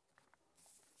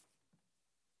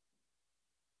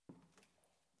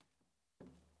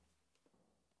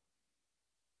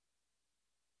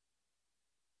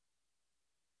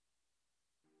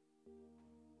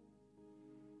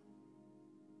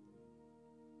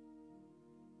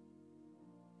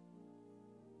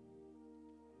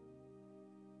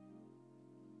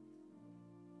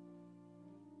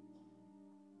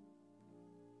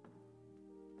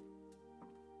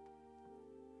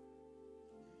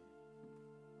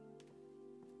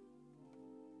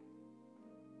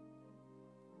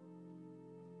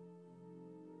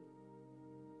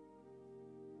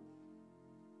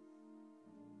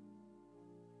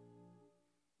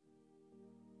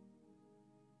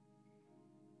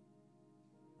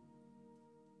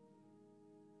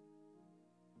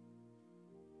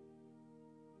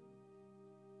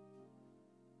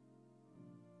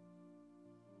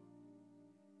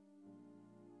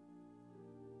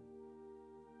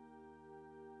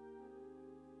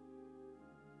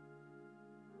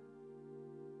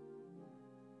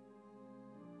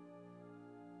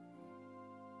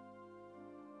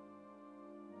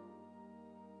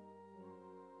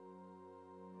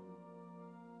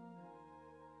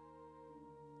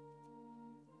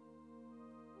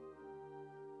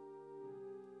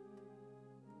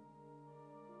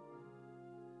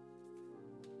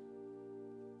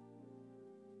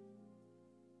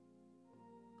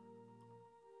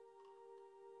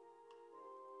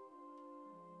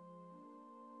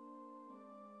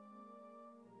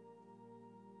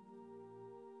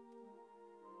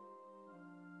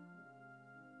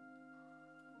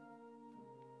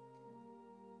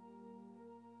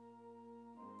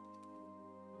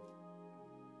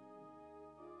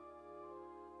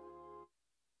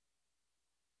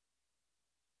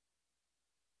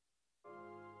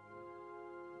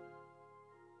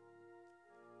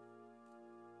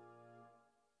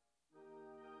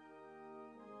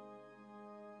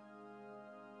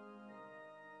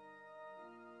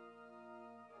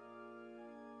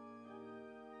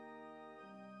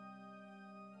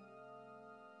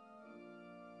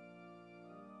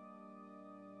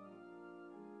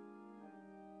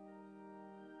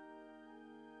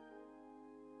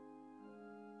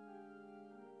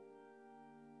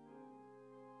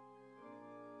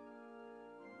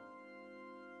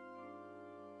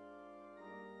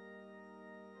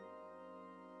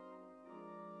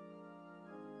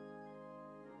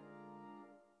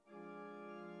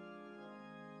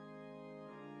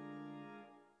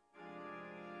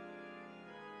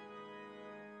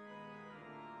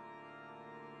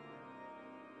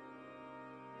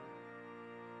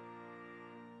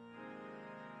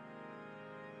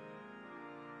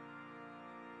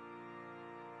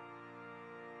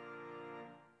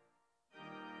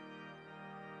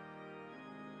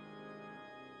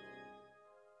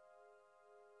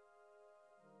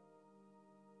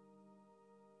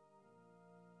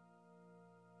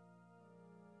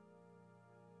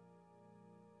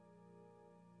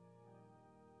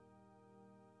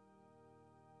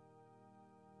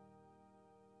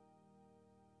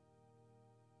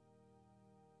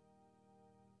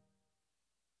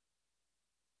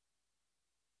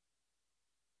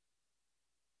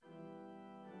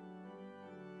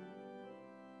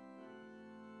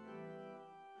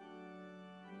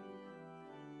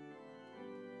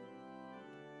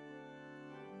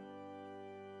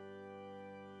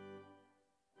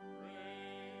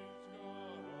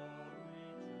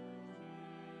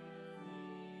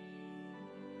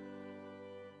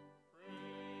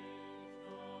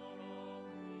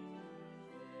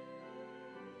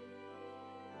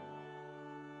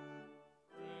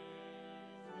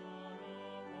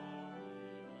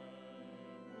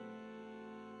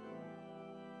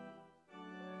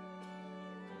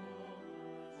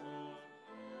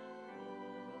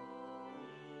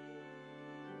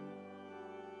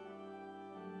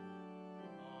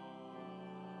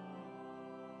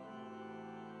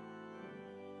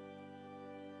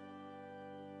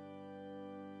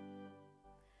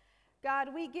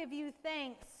 God, we give you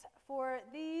thanks for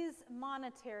these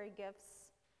monetary gifts,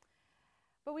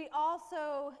 but we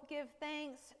also give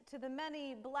thanks to the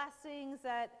many blessings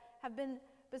that have been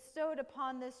bestowed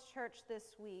upon this church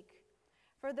this week.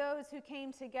 For those who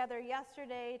came together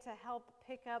yesterday to help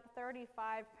pick up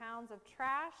 35 pounds of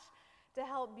trash, to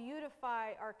help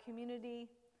beautify our community.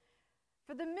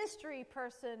 For the mystery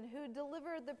person who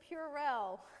delivered the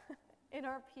Purell in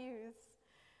our pews.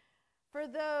 For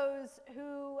those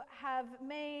who have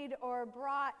made or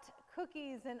brought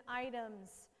cookies and items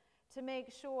to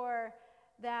make sure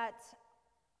that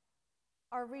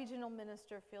our regional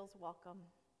minister feels welcome.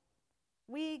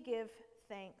 We give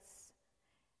thanks.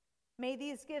 May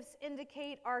these gifts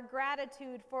indicate our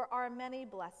gratitude for our many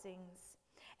blessings.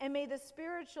 And may the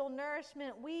spiritual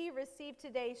nourishment we receive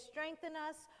today strengthen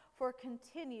us for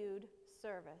continued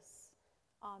service.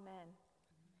 Amen.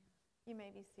 You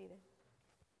may be seated.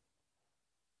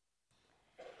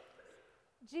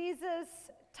 Jesus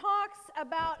talks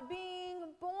about being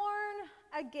born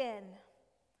again,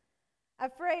 a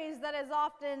phrase that is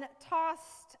often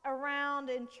tossed around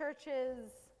in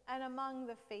churches and among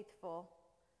the faithful.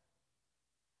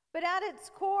 But at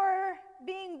its core,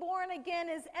 being born again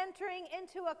is entering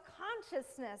into a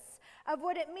consciousness of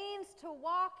what it means to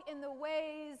walk in the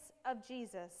ways of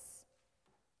Jesus.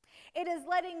 It is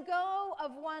letting go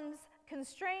of one's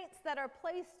constraints that are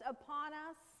placed upon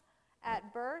us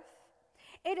at birth.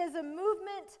 It is a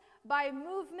movement by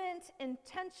movement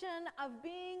intention of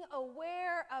being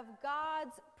aware of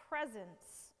God's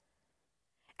presence,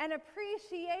 an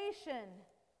appreciation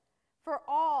for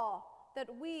all that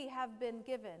we have been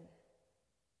given.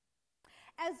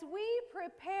 As we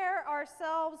prepare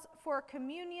ourselves for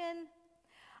communion,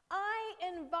 I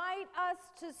invite us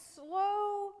to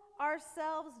slow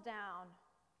ourselves down,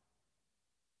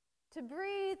 to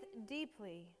breathe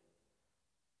deeply,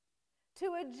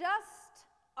 to adjust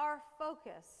our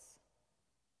focus,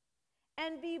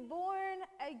 and be born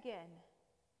again,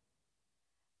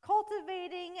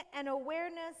 cultivating an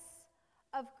awareness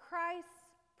of Christ's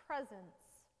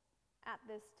presence at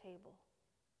this table.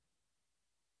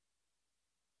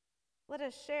 Let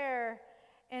us share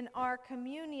in our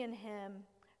communion hymn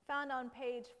found on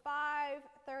page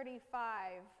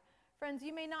 535. Friends,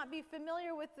 you may not be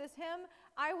familiar with this hymn.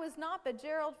 I was not, but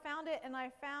Gerald found it, and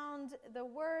I found the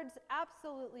words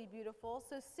absolutely beautiful.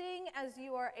 So sing as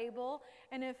you are able,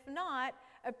 and if not,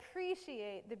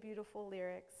 appreciate the beautiful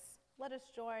lyrics. Let us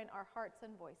join our hearts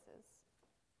and voices.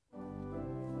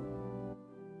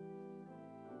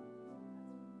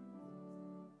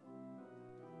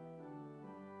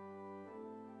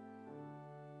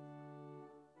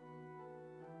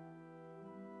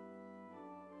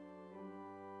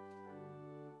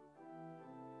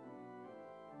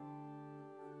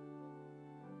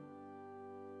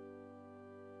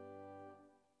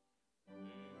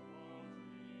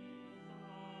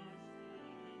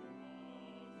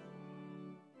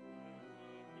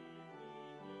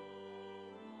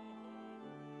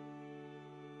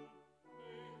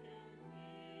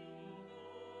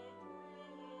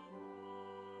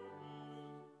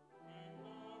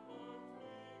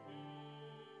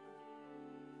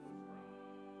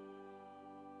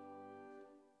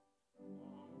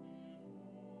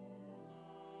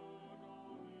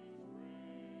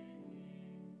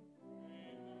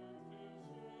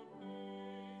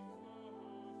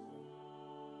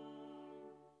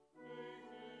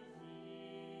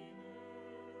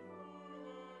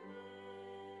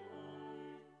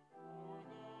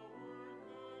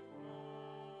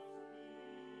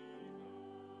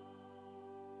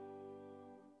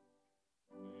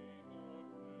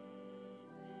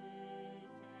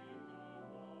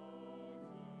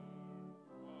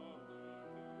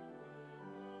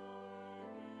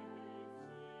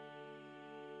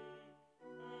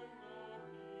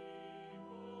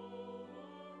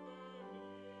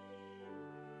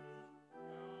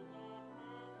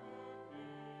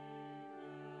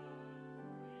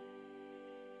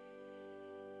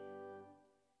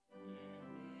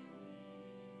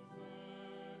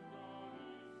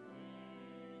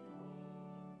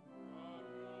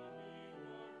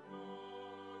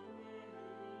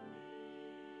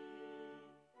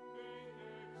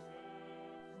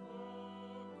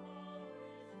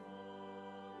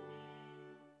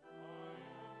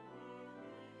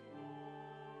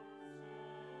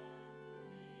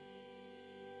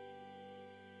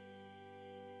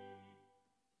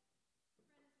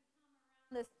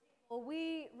 This table,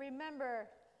 we remember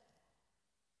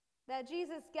that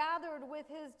Jesus gathered with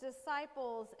his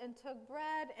disciples and took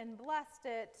bread and blessed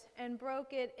it and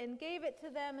broke it and gave it to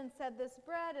them and said, "This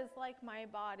bread is like my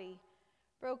body,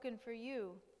 broken for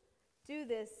you. Do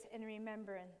this in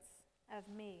remembrance of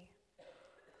me.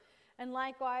 And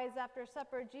likewise, after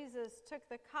supper, Jesus took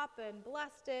the cup and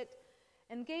blessed it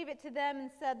and gave it to them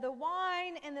and said, "The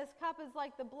wine in this cup is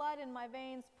like the blood in my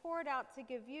veins, poured out to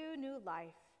give you new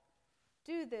life.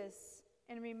 Do this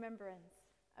in remembrance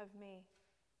of me."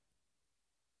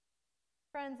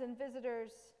 Friends and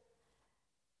visitors,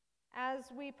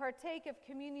 as we partake of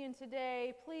communion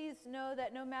today, please know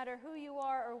that no matter who you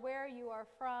are or where you are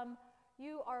from,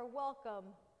 you are welcome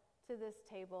to this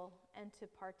table and to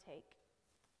partake.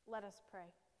 Let us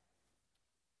pray.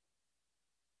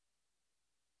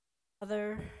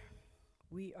 Father,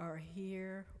 we are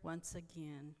here once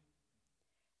again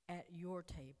at your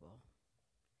table.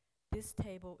 This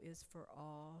table is for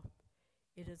all.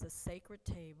 It is a sacred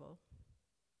table.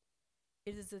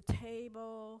 It is a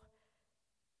table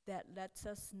that lets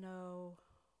us know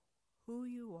who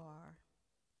you are.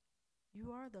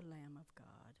 You are the Lamb of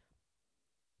God.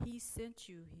 He sent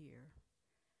you here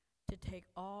to take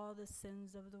all the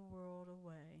sins of the world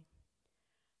away.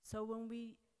 So when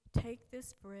we take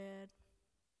this bread,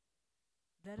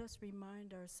 let us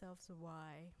remind ourselves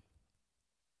why.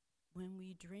 When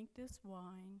we drink this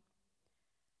wine,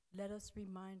 let us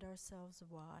remind ourselves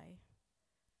why.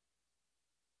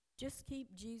 Just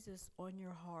keep Jesus on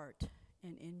your heart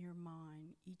and in your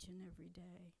mind each and every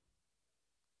day,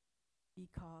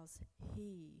 because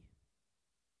he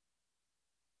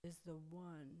is the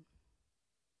one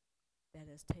that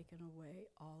has taken away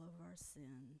all of our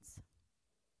sins.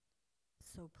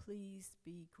 So please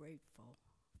be grateful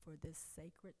for this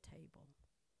sacred table.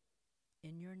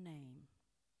 In your name,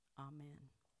 amen.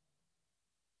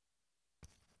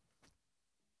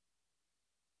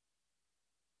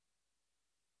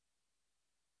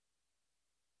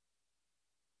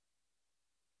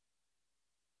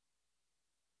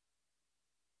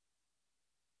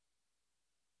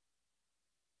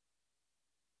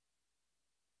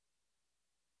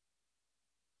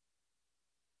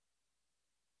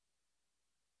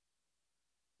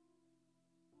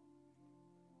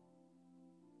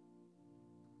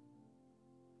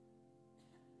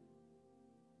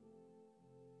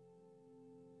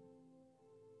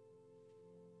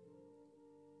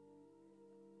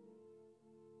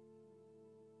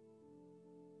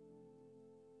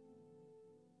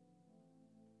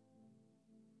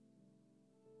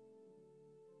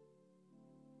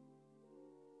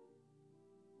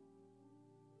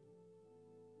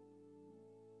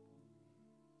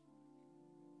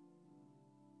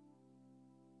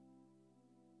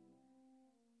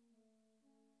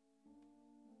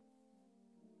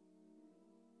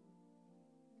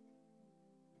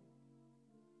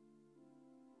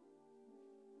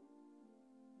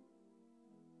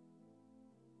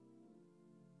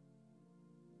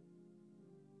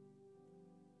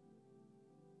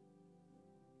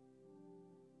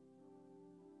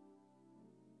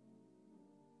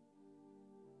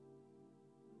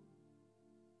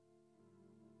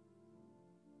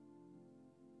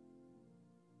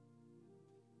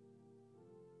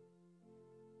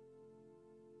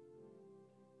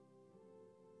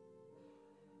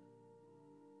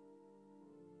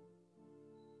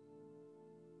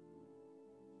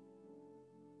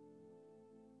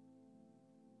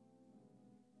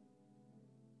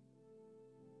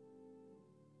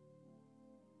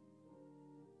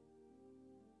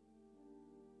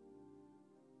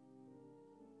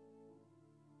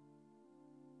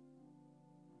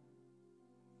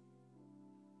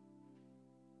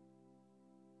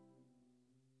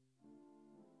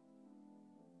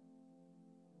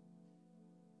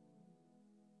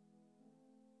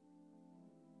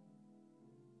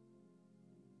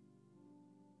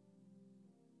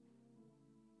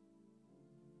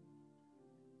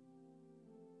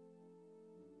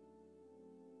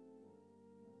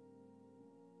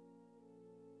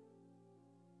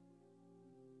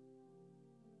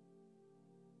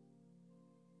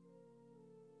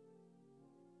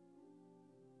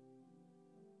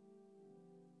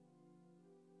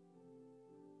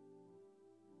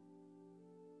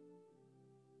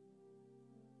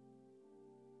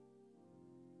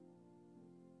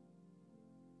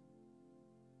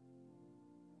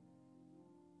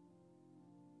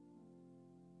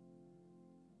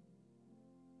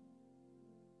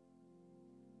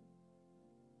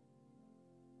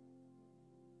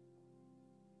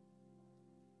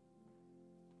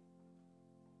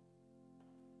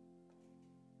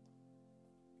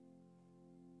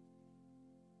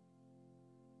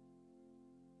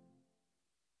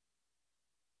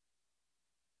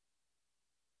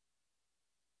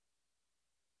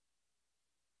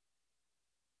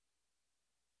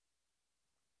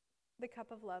 The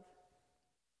cup of love.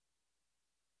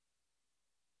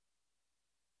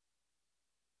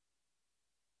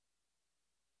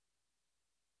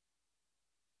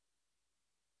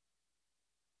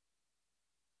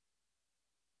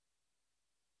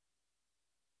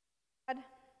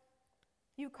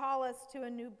 You call us to a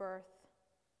new birth.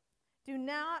 Do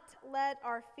not let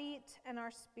our feet and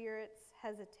our spirits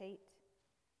hesitate.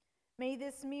 May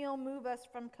this meal move us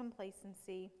from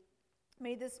complacency.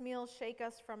 May this meal shake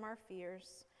us from our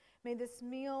fears. May this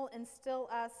meal instill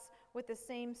us with the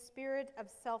same spirit of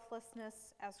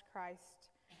selflessness as Christ,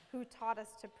 who taught us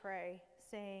to pray,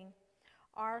 saying,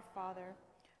 Our Father,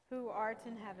 who art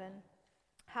in heaven,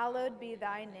 hallowed be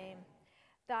thy name.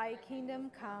 Thy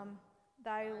kingdom come,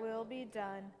 thy will be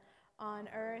done, on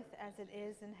earth as it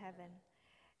is in heaven.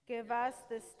 Give us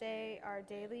this day our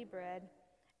daily bread,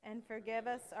 and forgive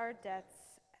us our debts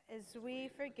as we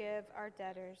forgive our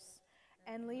debtors.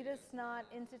 And lead us not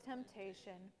into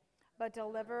temptation, but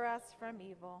deliver us from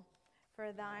evil.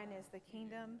 For thine is the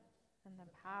kingdom, and the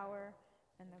power,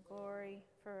 and the glory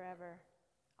forever.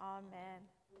 Amen.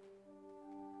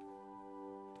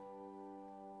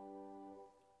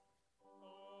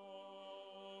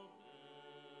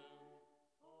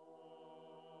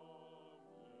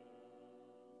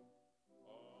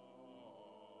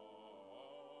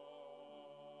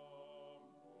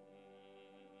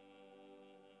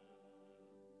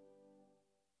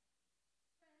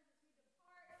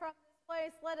 From this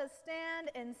place, let us stand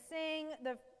and sing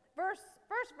the first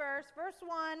verse, verse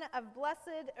 1 of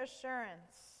Blessed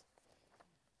Assurance.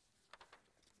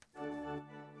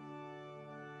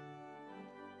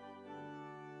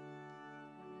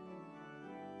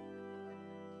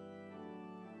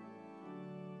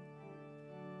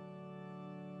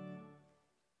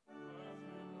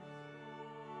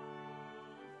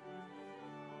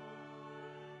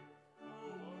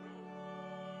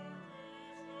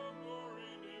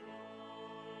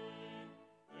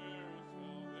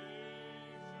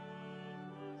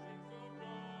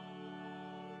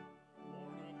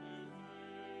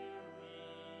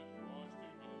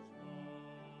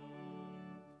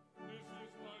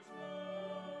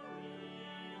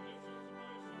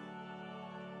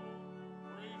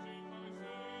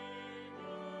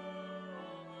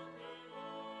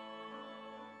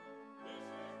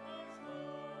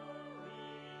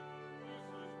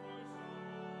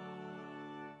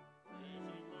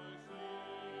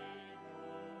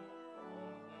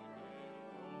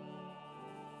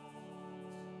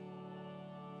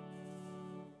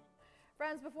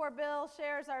 Friends, before Bill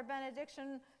shares our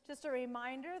benediction, just a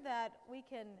reminder that we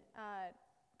can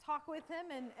talk with him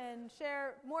and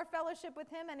share more fellowship with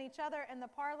him and each other in the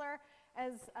parlor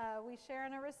as we share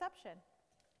in a reception.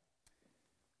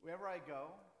 Wherever I go,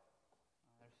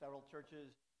 there's several churches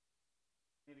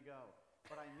I need to go,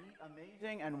 but I meet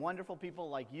amazing and wonderful people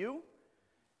like you,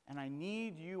 and I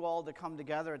need you all to come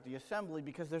together at the assembly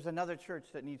because there's another church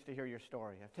that needs to hear your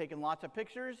story. I've taken lots of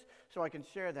pictures so I can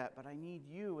share that, but I need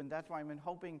you, and that's why I'm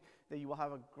hoping that you will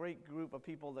have a great group of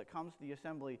people that comes to the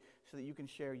assembly so that you can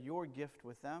share your gift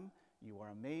with them. You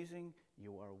are amazing,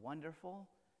 you are wonderful,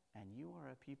 and you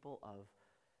are a people of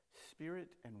spirit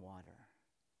and water.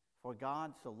 For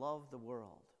God so loved the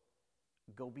world.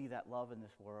 Go be that love in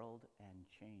this world and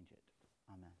change.